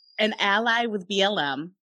an ally with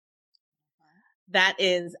BLM, that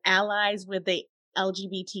is allies with the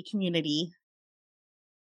LGBT community,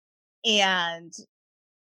 and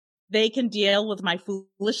they can deal with my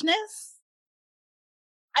foolishness.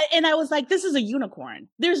 I was like, this is a unicorn.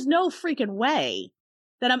 There's no freaking way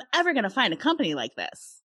that I'm ever going to find a company like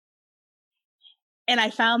this. And I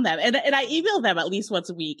found them, and I email them at least once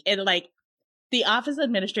a week. And like, the office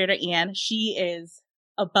administrator, Anne, she is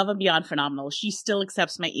above and beyond phenomenal. She still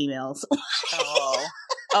accepts my emails.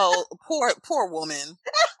 Oh, poor woman.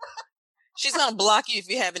 She's going to block you if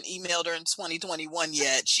you haven't emailed her in 2021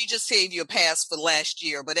 yet. She just saved you a pass for last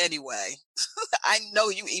year. But anyway, I know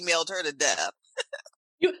you emailed her to death.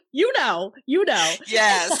 You know.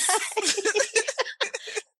 Yes.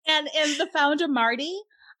 And the founder, Marty,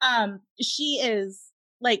 she is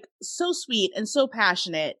like so sweet and so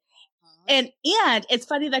passionate. And it's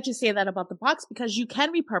funny that you say that about the box, because you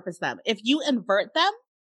can repurpose them. If you invert them,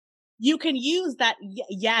 you can use that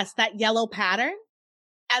yellow pattern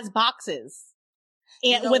as boxes,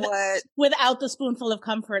 and without the Spoonful of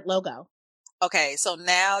Comfort logo. Okay, so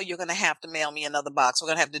now you're going to have to mail me another box. We're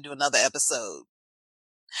going to have to do another episode.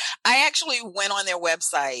 I actually went on their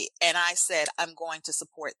website and I said, I'm going to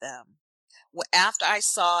support them. After I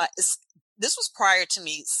saw, this was prior to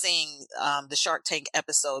me seeing the Shark Tank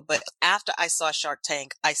episode, but after I saw Shark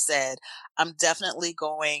Tank, I said, I'm definitely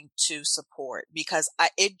going to support, because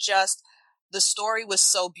the story was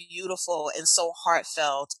so beautiful and so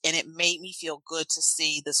heartfelt, and it made me feel good to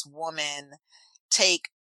see this woman take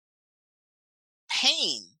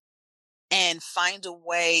pain and find a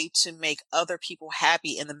way to make other people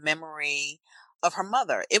happy in the memory of her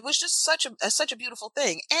mother. It was just such a beautiful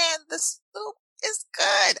thing. And the soup is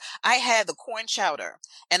good. I had the corn chowder,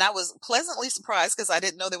 and I was pleasantly surprised because I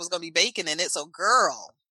didn't know there was going to be bacon in it. So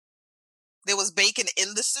girl, there was bacon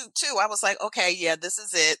in the soup too. I was like, okay, yeah, this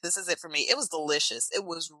is it. This is it for me. It was delicious. It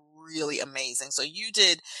was really amazing. So you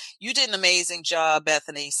did an amazing job,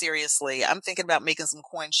 Bethany. Seriously. I'm thinking about making some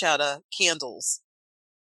corn chowder candles.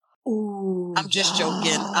 Ooh, I'm just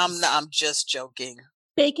joking. I'm just joking.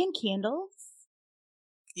 Bacon candles?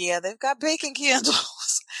 Yeah, they've got bacon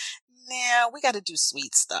candles. Now we got to do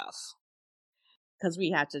sweet stuff. Because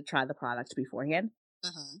we had to try the product beforehand.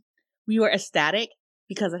 Mm-hmm. We were ecstatic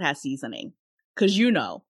because it has seasoning. Because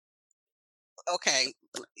Okay.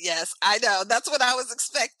 Yes, I know. That's what I was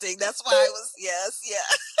expecting. That's why I was, yes.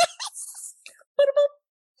 Yes.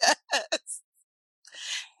 Yeah.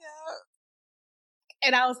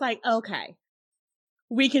 And I was like, okay,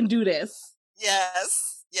 we can do this.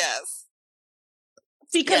 Yes.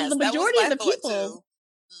 Because the majority of the people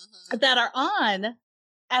that are on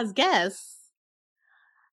as guests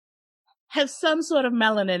have some sort of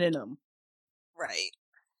melanin in them. Right.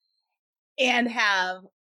 And have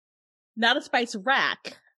not a spice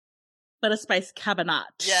rack, but a spice cabinet.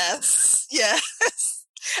 Yes. I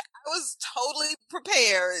was totally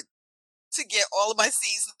prepared to get all of my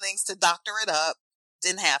seasonings to doctor it up.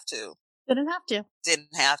 Didn't have to.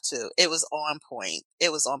 It was on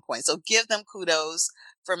point. So give them kudos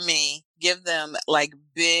from me. Give them like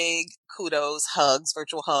big kudos, hugs,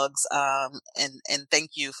 virtual hugs. And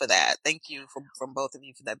thank you for that. Thank you from both of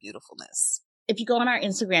you for that beautifulness. If you go on our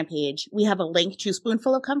Instagram page, we have a link to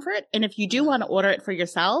Spoonful of Comfort. And if you do want to order it for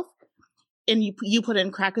yourself and you put in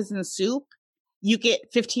crackers in the soup, you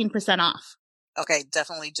get 15% off. Okay,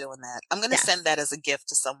 definitely doing that. I'm going to Yes. send that as a gift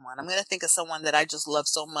to someone. I'm going to think of someone that I just love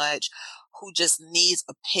so much who just needs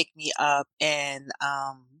a pick me up. And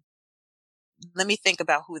let me think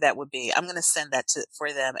about who that would be. I'm going to send that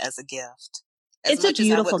for them as a gift. As It's a much as I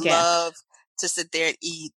beautiful would gift. love to sit there and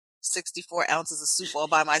eat 64 ounces of soup all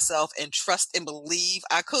by myself and trust and believe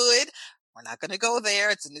I could, we're not going to go there.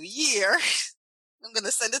 It's a new year. I'm going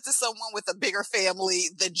to send it to someone with a bigger family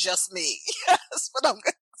than just me. That's what I'm going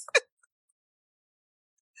to.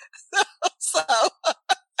 So,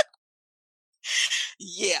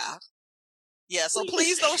 yeah. Yeah. So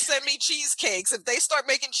please don't send me cheesecakes. If they start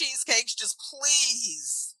making cheesecakes, just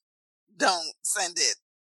please don't send it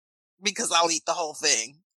because I'll eat the whole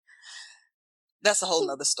thing. That's a whole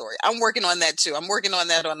nother story. I'm working on that too. I'm working on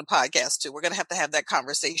that on the podcast too. We're going to have that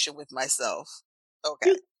conversation with myself.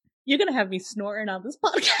 Okay. You're going to have me snoring on this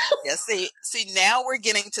podcast. Yeah, see, now we're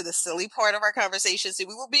getting to the silly part of our conversation. See,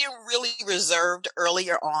 we were being really reserved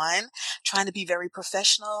earlier on, trying to be very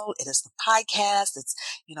professional. It is the podcast. It's,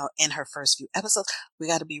 in her first few episodes, we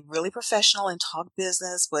got to be really professional and talk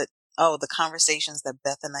business. But, the conversations that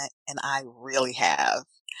Beth and I really have.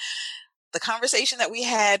 The conversation that we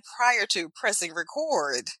had prior to pressing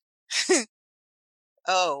record.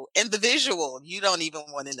 And the visual, you don't even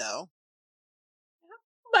want to know.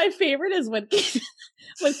 My favorite is when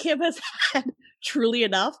Kim has had Truly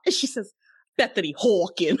Enough, and she says, Bethany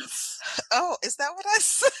Hawkins. Oh, is that what I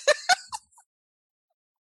said?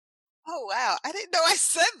 Oh, wow. I didn't know I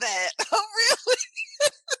said that. Oh, really?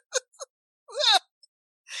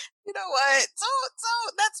 You know what? So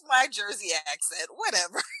that's my Jersey accent.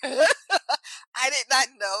 Whatever. I did not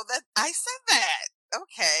know that I said that.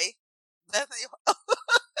 Okay. Bethany. Now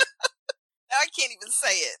I can't even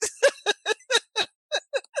say it.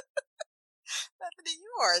 Bethany,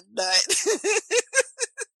 you are a nut.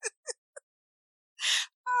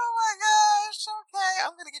 Oh my gosh. Okay.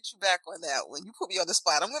 I'm going to get you back on that one. You put me on the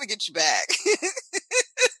spot. I'm going to get you back.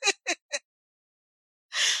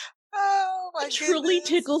 Oh my It truly goodness.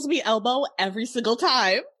 tickles me elbow every single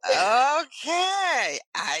time. Okay.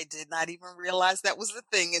 I did not even realize that was the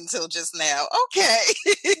thing until just now. Okay.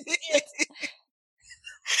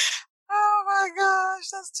 Oh my gosh.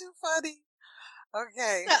 That's too funny.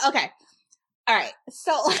 Okay. Okay. All right.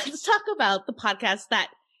 So let's talk about the podcast that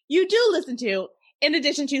you do listen to in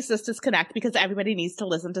addition to Sisters Connect, because everybody needs to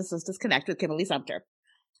listen to Sisters Connect with Kimberly Sumter.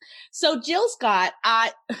 So Jill Scott,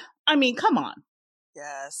 I mean, come on.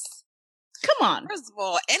 Yes. Come on. First of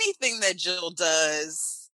all, anything that Jill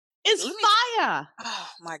does is fire. Oh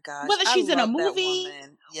my gosh. Whether she's in a movie,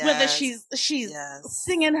 yes. whether she's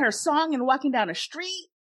singing her song and walking down a street,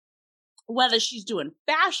 whether she's doing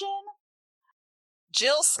fashion.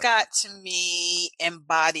 Jill Scott to me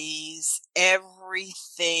embodies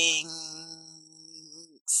everything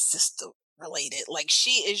sister related. Like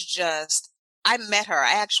she is just, I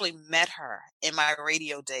actually met her in my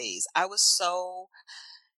radio days.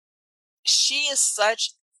 She is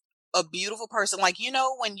such a beautiful person. Like,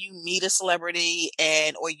 when you meet a celebrity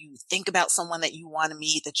or you think about someone that you want to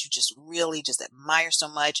meet that you just really just admire so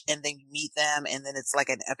much, and then you meet them and then it's like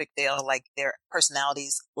an epic fail, like their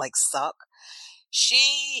personalities like suck.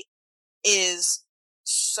 She is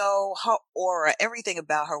her aura, everything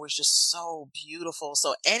about her was just so beautiful.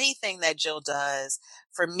 So anything that Jill does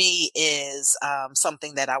for me is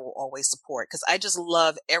something that I will always support, because I just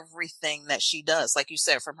love everything that she does. Like you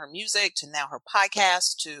said, from her music to now her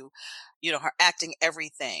podcast to, her acting,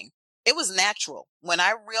 everything. It was natural. When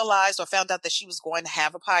I realized or found out that she was going to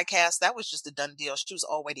have a podcast, that was just a done deal. She was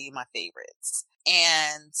already in my favorites.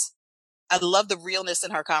 And I love the realness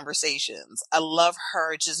in her conversations. I love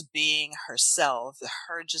her just being herself,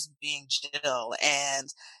 her just being Jill,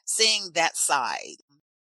 and seeing that side.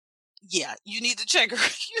 Yeah, you need to check her.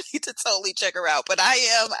 You need to totally check her out. But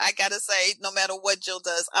I gotta say, no matter what Jill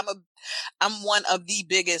does, I'm one of the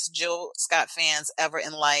biggest Jill Scott fans ever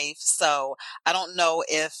in life. So I don't know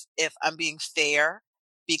if I'm being fair,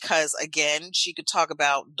 because again, she could talk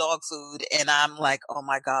about dog food and I'm like, oh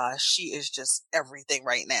my gosh, she is just everything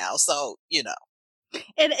right now. So,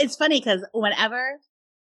 And it's funny because whenever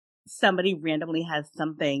somebody randomly has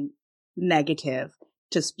something negative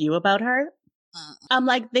to spew about her, I'm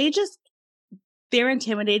like, they're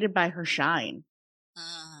intimidated by her shine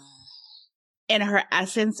and her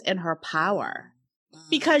essence and her power,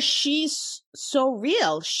 because she's so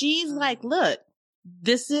real. She's like, look,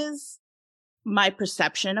 this is my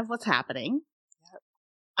perception of what's happening.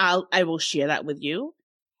 Yep. I will share that with you.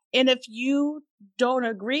 And if you don't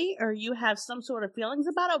agree or you have some sort of feelings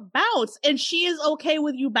about it, bounce. And she is okay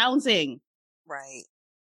with you bouncing. Right.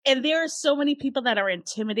 And there are so many people that are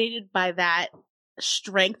intimidated by that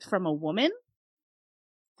strength from a woman.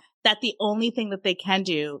 that the only thing that they can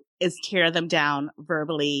do is tear them down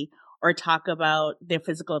verbally or talk about their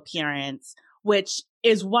physical appearance, which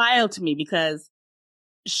is wild to me because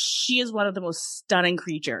she is one of the most stunning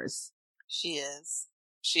creatures. She is.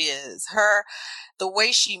 She is. The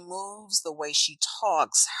way she moves, the way she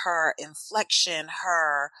talks, her inflection,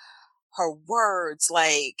 her words,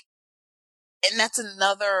 like, and that's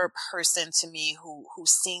another person to me who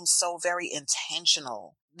seems so very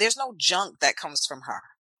intentional. There's no junk that comes from her.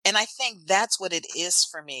 And I think that's what it is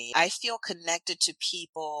for me. I feel connected to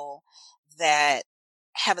people that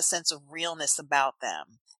have a sense of realness about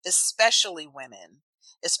them, especially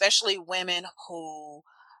women who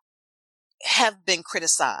have been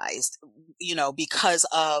criticized, because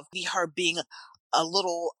of her being a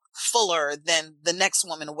little fuller than the next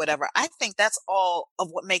woman or whatever. I think that's all of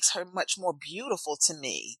what makes her much more beautiful to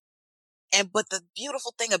me. But the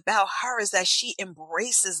beautiful thing about her is that she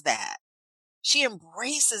embraces that. She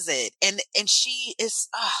embraces it. And she is,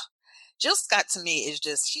 Jill Scott to me is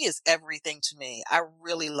she is everything to me. I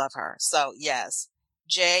really love her. So yes,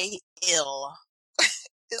 J. Ill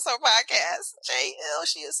is her podcast. J. Ill.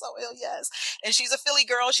 She is so ill. Yes. And she's a Philly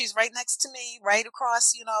girl. She's right next to me, right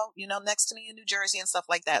across, next to me in New Jersey and stuff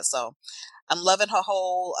like that. So I'm loving her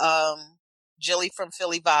whole, Jilly from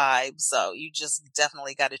Philly vibe. So you just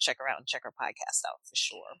definitely got to check her out and check her podcast out for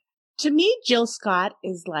sure. To me, Jill Scott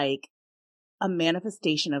is like a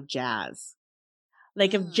manifestation of jazz.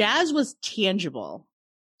 Like if jazz was tangible,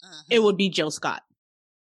 it would be Jill Scott.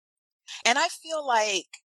 And I feel like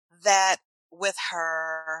that with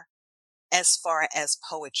her as far as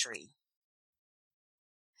poetry.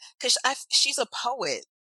 Because she's a poet.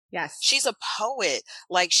 Yes. She's a poet.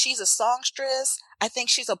 Like she's a songstress. I think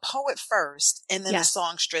she's a poet first and then a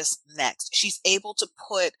songstress next. She's able to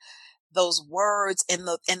put those words and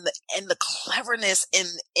the cleverness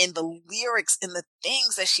in the lyrics and the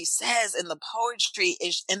things that she says in the poetry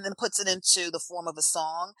and then puts it into the form of a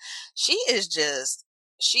song. She is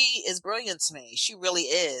brilliant to me. She really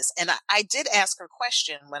is. And I did ask her a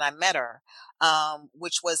question when I met her,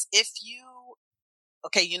 which was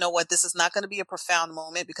okay, you know what? This is not going to be a profound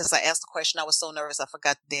moment because I asked the question. I was so nervous. I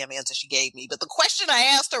forgot the damn answer she gave me. But the question I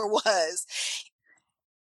asked her was,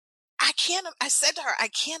 I said to her, I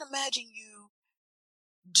can't imagine you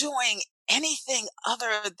doing anything other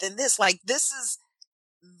than this. Like, this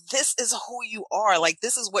is who you are. Like,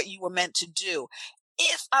 this is what you were meant to do.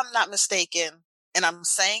 If I'm not mistaken, and I'm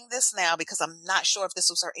saying this now because I'm not sure if this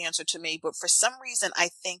was her answer to me, but for some reason, I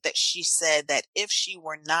think that she said that if she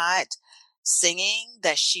were not singing,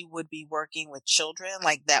 that she would be working with children.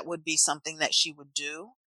 Like that would be something that she would do.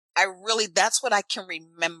 That's what I can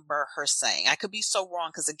remember her saying. I could be so wrong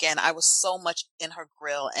because again, I was so much in her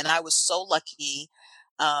grill and I was so lucky.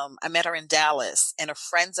 I met her in Dallas and a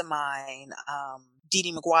friend of mine, Dee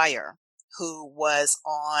Dee McGuire,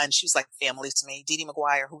 she was like family to me. Dee Dee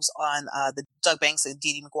McGuire, who's on, the Doug Banks and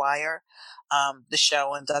Dee Dee McGuire, the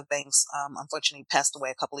show, and Doug Banks, unfortunately passed away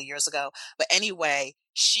a couple of years ago. But anyway,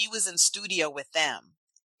 she was in studio with them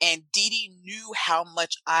and Dee Dee knew how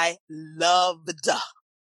much I loved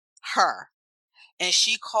her. And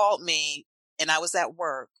she called me and I was at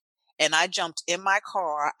work and I jumped in my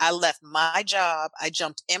car. I left my job. I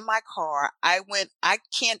jumped in my car. I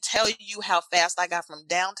can't tell you how fast I got from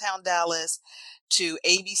downtown Dallas to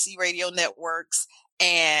ABC radio networks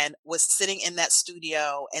and was sitting in that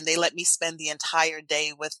studio and they let me spend the entire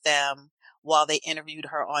day with them while they interviewed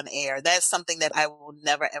her on air. That's something that I will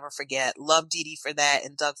never, ever forget. Love Dee Dee for that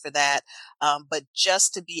and Doug for that. But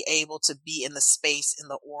just to be able to be in the space, in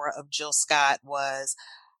the aura of Jill Scott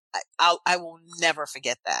I will never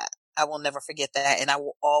forget that. I will never forget that. And I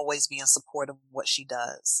will always be in support of what she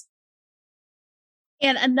does.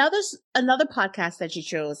 And another podcast that she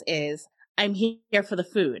chose is I'm Here for the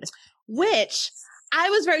Food, which I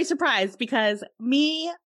was very surprised because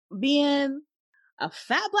me being a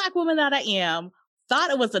fat Black woman that I am,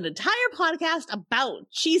 thought it was an entire podcast about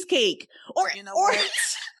cheesecake or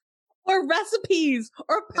recipes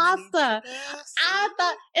or pasta. I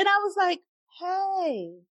thought, and I was like,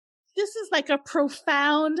 hey, this is like a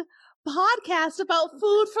profound podcast about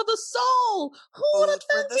food for the soul. Who would have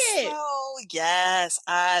thunk it? Soul. Yes,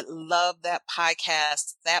 I love that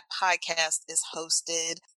podcast. That podcast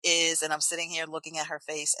and I'm sitting here looking at her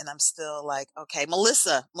face and I'm still like, okay,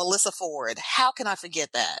 Melissa Ford. How can I forget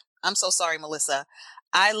that? I'm so sorry, Melissa.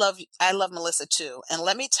 I love Melissa too. And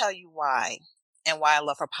let me tell you why and why I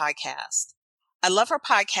love her podcast. I love her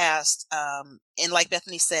podcast. And like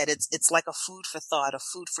Bethany said, it's like a food for thought, a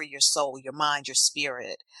food for your soul, your mind, your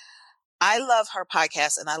spirit. I love her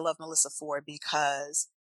podcast and I love Melissa Ford because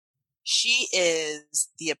She is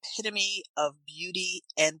the epitome of beauty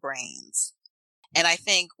and brains. And I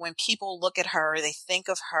think when people look at her, they think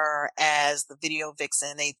of her as the video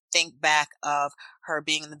vixen. They think back of her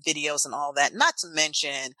being in the videos and all that. Not to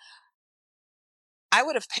mention, I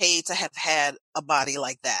would have paid to have had a body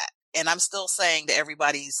like that. And I'm still saying to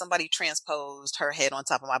everybody, somebody transposed her head on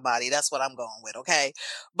top of my body. That's what I'm going with. Okay.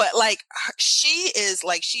 But like, she is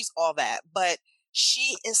like, she's all that, but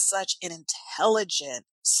she is such an intelligent,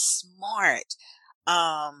 smart,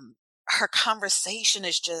 her conversation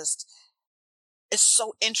is just, it's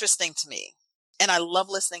so interesting to me. And I love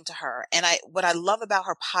listening to her. And what I love about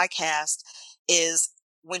her podcast is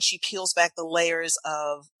when she peels back the layers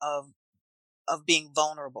of being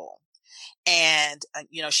vulnerable. And,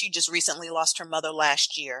 she just recently lost her mother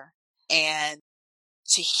last year. And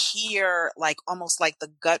to hear like almost like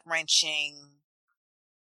the gut wrenching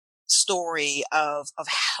story of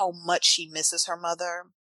how much she misses her mother,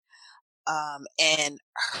 and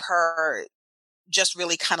her just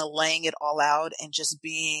really kind of laying it all out and just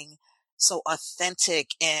being so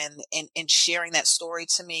authentic and sharing that story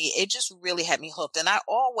to me, it just really had me hooked. And I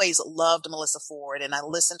always loved Melissa Ford, and I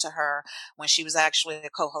listened to her when she was actually a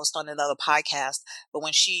co-host on another podcast. But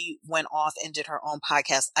when she went off and did her own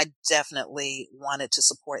podcast, I definitely wanted to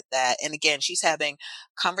support that. And again, she's having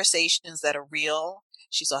conversations that are real.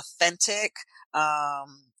 She's authentic.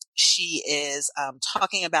 She is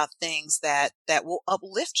talking about things that will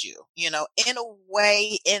uplift you, in a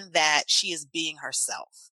way in that she is being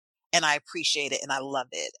herself. And I appreciate it and I love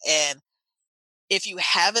it. And if you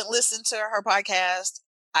haven't listened to her podcast,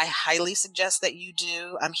 I highly suggest that you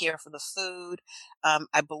do. I'm here for the food.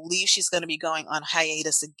 I believe she's going to be going on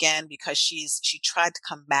hiatus again because she tried to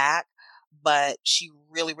come back, but she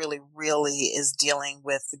really, really, really is dealing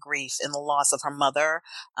with the grief and the loss of her mother.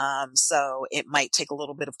 So it might take a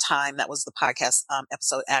little bit of time. That was the podcast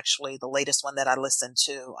episode, actually, the latest one that I listened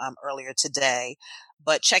to earlier today.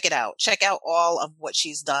 But check it out. Check out all of what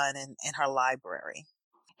she's done in her library.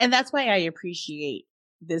 And that's why I appreciate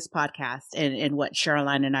this podcast and what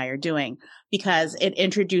Cheryline and I are doing, because it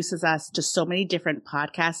introduces us to so many different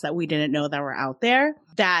podcasts that we didn't know that were out there.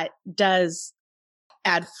 That does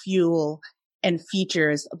add fuel and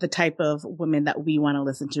features the type of women that we want to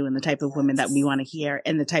listen to and the type of women that we want to hear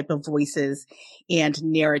and the type of voices and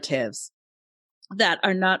narratives that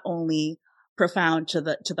are not only profound to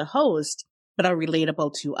the host, but are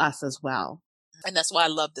relatable to us as well. And that's why I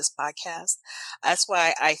love this podcast. That's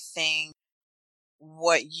why I think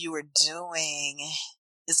what you are doing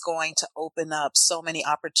is going to open up so many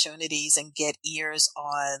opportunities and get ears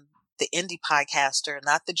on the indie podcaster,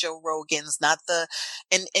 not the Joe Rogans, not the,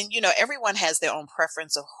 and everyone has their own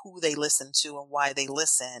preference of who they listen to and why they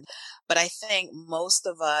listen. But I think most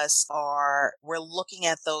of us we're looking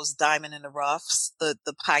at those diamond in the roughs, the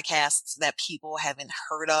podcasts that people haven't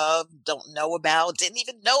heard of, don't know about, didn't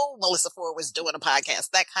even know Melissa Ford was doing a podcast,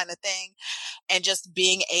 that kind of thing. And just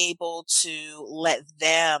being able to let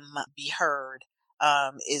them be heard,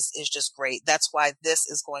 is just great. That's why this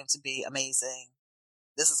is going to be amazing.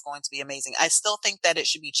 This is going to be amazing. I still think that it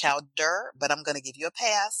should be Chowder, but I'm going to give you a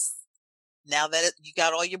pass. Now that you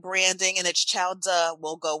got all your branding and it's Chowder,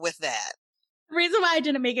 we'll go with that. The reason why I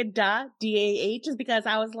didn't make it Duh, D-A-H, is because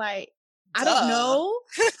I was like, I don't know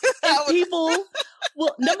if people,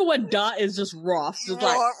 well, number one, Duh is just rough. Just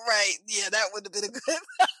like, right. Yeah, that would have been a good.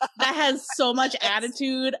 That has so much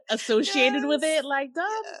attitude associated with it. Like, Duh,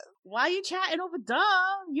 why are you chatting over Duh?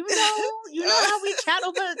 You know how we chat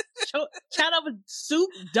over soup?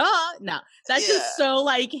 Duh. No, that's just so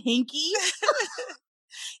like hinky.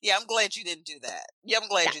 Yeah, I'm glad you didn't do that. Yeah, I'm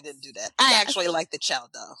glad you didn't do that. I actually like the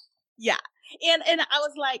Chowder. Yeah. And I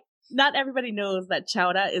was like, not everybody knows that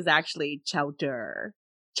chowder is actually chowder.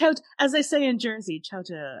 As they say in Jersey,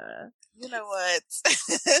 chowder. You know what?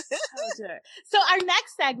 Chowder. So our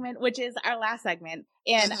next segment, which is our last segment,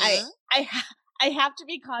 and I have to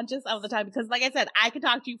be conscious of the time because, like I said, I could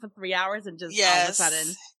talk to you for 3 hours and just all of a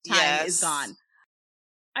sudden time is gone.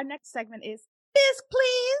 Our next segment is Bisque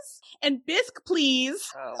Please. And Bisque Please.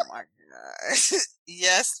 Oh my gosh.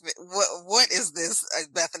 Yes. What is this,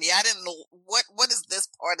 Bethany? I didn't know. What is this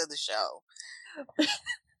part of the show?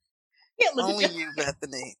 Only you,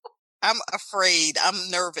 Bethany. I'm afraid. I'm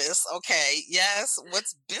nervous. Okay. Yes.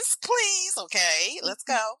 What's Bisque Please? Okay. Let's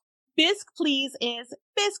go. Bisque Please is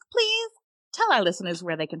Bisque Please. Tell our listeners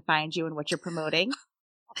where they can find you and what you're promoting.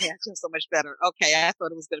 Okay, I feel so much better. Okay, I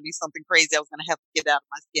thought it was going to be something crazy. I was going to have to get out of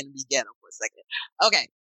my skin and be ghetto for a second. Okay,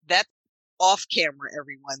 that's off camera,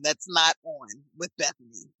 everyone. That's not on with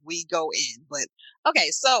Bethany. We go in. But,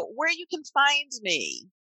 okay, so where you can find me,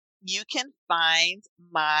 you can find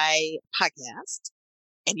my podcast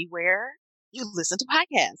anywhere you listen to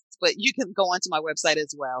podcasts. But you can go onto my website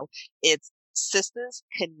as well. It's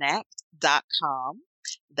sistersconnect.com.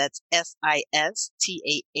 That's SISTAHS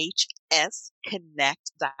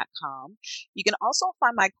connect.com. You can also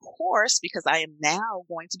find my course, because I am now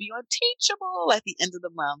going to be on Teachable at the end of the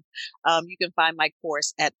month. You can find my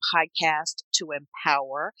course at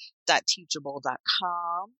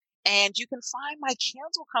podcasttoempower.teachable.com. And you can find my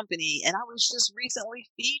candle company. And I was just recently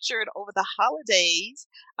featured over the holidays.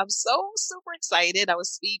 I'm so super excited. I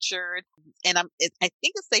was featured, and I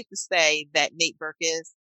think it's safe to say that Nate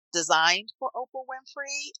Berkus designed for Oprah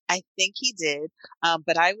Winfrey. I think he did.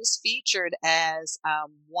 But I was featured as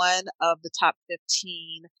one of the top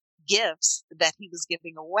 15 gifts that he was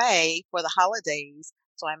giving away for the holidays.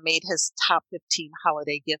 So I made his top 15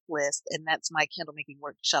 holiday gift list, and that's my candle making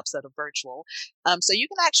workshops that are virtual. So you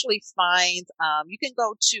can actually find, you can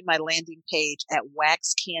go to my landing page at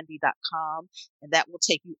waxcandy.com, and that will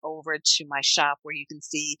take you over to my shop where you can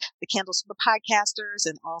see the candles for the podcasters,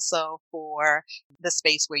 and also for the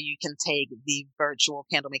space where you can take the virtual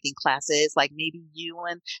candle making classes, like maybe you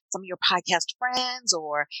and some of your podcast friends,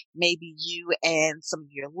 or maybe you and some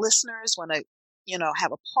of your listeners want to,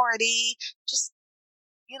 have a party. Just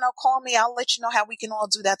call me. I'll let you know how we can all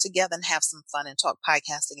do that together and have some fun and talk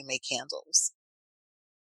podcasting and make candles.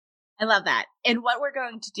 I love that. And what we're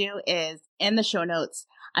going to do is, in the show notes,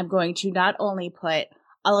 I'm going to not only put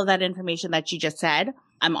all of that information that you just said,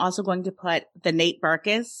 I'm also going to put the Nate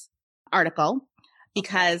Berkus article,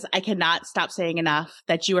 because I cannot stop saying enough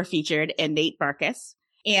that you are featured in Nate Berkus.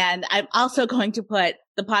 And I'm also going to put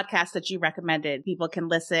the podcast that you recommended. People can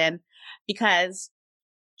listen, because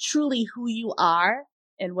truly who you are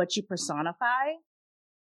and what you personify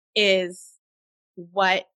is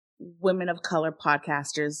what women of color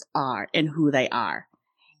podcasters are and who they are.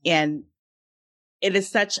 And it is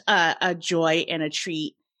such a joy and a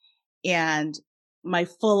treat and my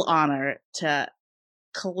full honor to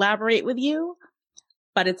collaborate with you.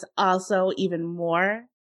 But it's also even more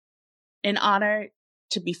an honor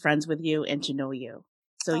to be friends with you and to know you.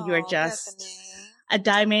 So you're just Bethany, a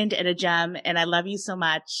diamond and a gem, and I love you so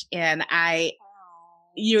much. And I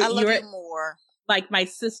love you're you more. like my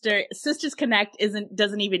sister. Sisters Connect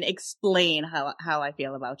doesn't even explain how I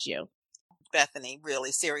feel about you, Bethany,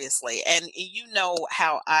 really, seriously. And you know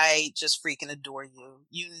how I just freaking adore you.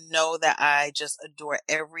 You know that I just adore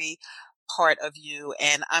every part of you,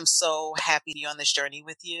 and I'm so happy to be on this journey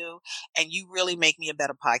with you. And you really make me a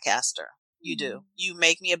better podcaster. You do. You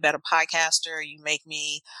make me a better podcaster. You make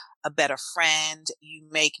me a better friend. You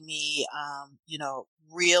make me,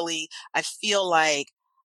 really, I feel like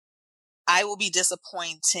I will be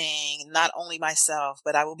disappointing not only myself,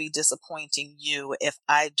 but I will be disappointing you if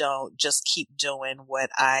I don't just keep doing what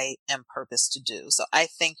I am purposed to do. So I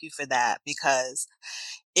thank you for that, because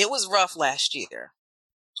it was rough last year.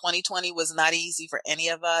 2020 was not easy for any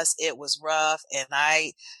of us. It was rough, and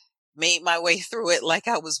I made my way through it like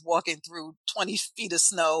I was walking through 20 feet of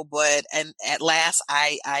snow. And at last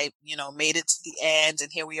I made it to the end, and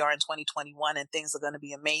here we are in 2021, and things are going to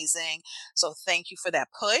be amazing. So thank you for that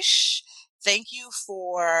push. Thank you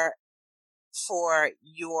for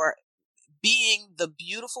your being the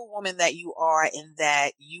beautiful woman that you are, and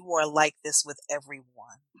that you are like this with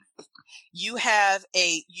everyone. You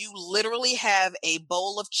literally have a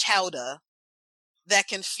bowl of chowder that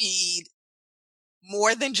can feed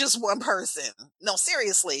more than just one person. No,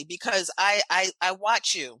 seriously, because I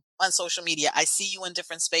watch you on social media. I see you in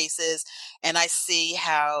different spaces, and I see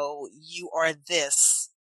how you are this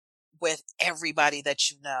with everybody that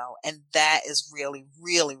you know. And that is really,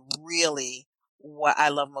 really, really what I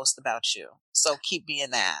love most about you. So keep being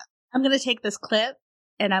that. I'm going to take this clip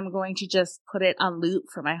and I'm going to just put it on loop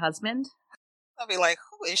for my husband. I'll be like,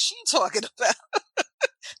 who is she talking about?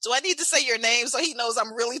 Do I need to say your name so he knows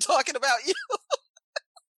I'm really talking about you?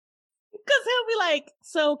 Because he'll be like,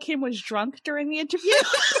 so Kim was drunk during the interview?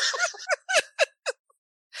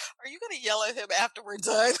 Are you going to yell at him after we're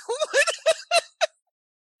done?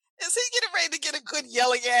 Is he getting ready to get a good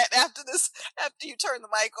yelling at after you turn the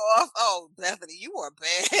mic off? Oh, Bethany, you are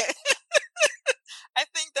bad. I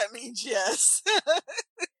think that means yes.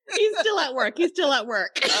 He's still at work.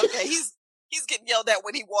 Okay, he's getting yelled at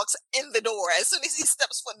when he walks in the door. As soon as he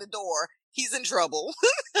steps foot in the door, he's in trouble.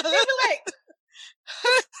 He'll be like,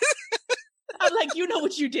 I'm like, you know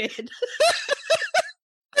what you did. You're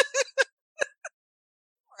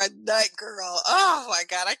a nut girl. Oh my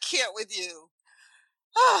God, I can't with you.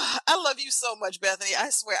 Oh, I love you so much, Bethany. I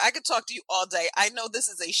swear, I could talk to you all day. I know this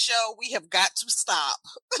is a show. We have got to stop.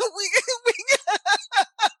 I'm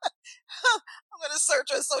going to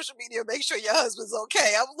search on social media and make sure your husband's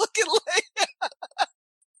okay. I'm looking like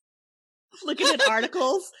looking at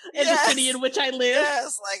articles in the city in which I live.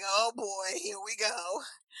 Yes, like, oh boy, here we go.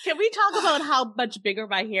 Can we talk about how much bigger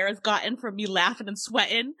my hair has gotten from me laughing and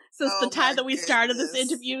sweating since the time that we started this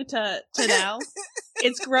interview to now?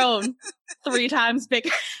 It's grown 3 times bigger.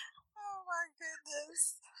 Oh my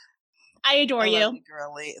goodness. I adore you. Love you,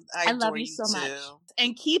 girly. I love you so much.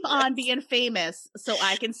 And keep on being famous so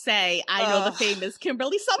I can say I know the famous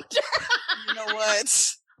Kimberly Sumter. You know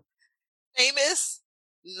what? Famous,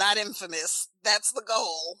 not infamous. That's the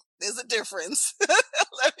goal. There's a difference.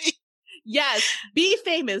 Yes, be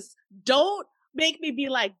famous. Don't make me be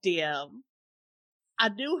like, damn, I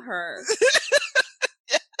knew her.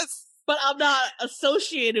 Yes. But I'm not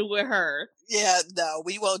associated with her. Yeah, no,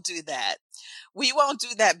 we won't do that. We won't do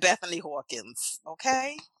that, Bethany Hawkins.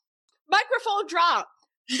 Okay? Microphone drop.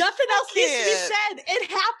 Nothing else needs to be said. It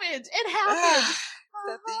happened. It happened.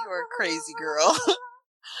 Bethany, you're a crazy girl.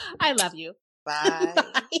 I love you. Bye.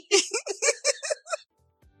 Bye.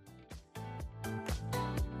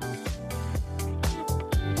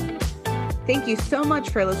 Thank you so much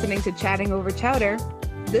for listening to Chatting Over Chowder.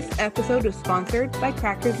 This episode was sponsored by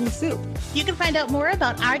Crackers and Soup. You can find out more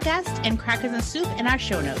about our guest and Crackers and Soup in our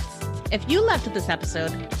show notes. If you loved this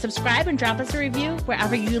episode, subscribe and drop us a review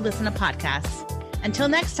wherever you listen to podcasts. Until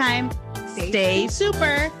next time, stay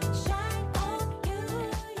super.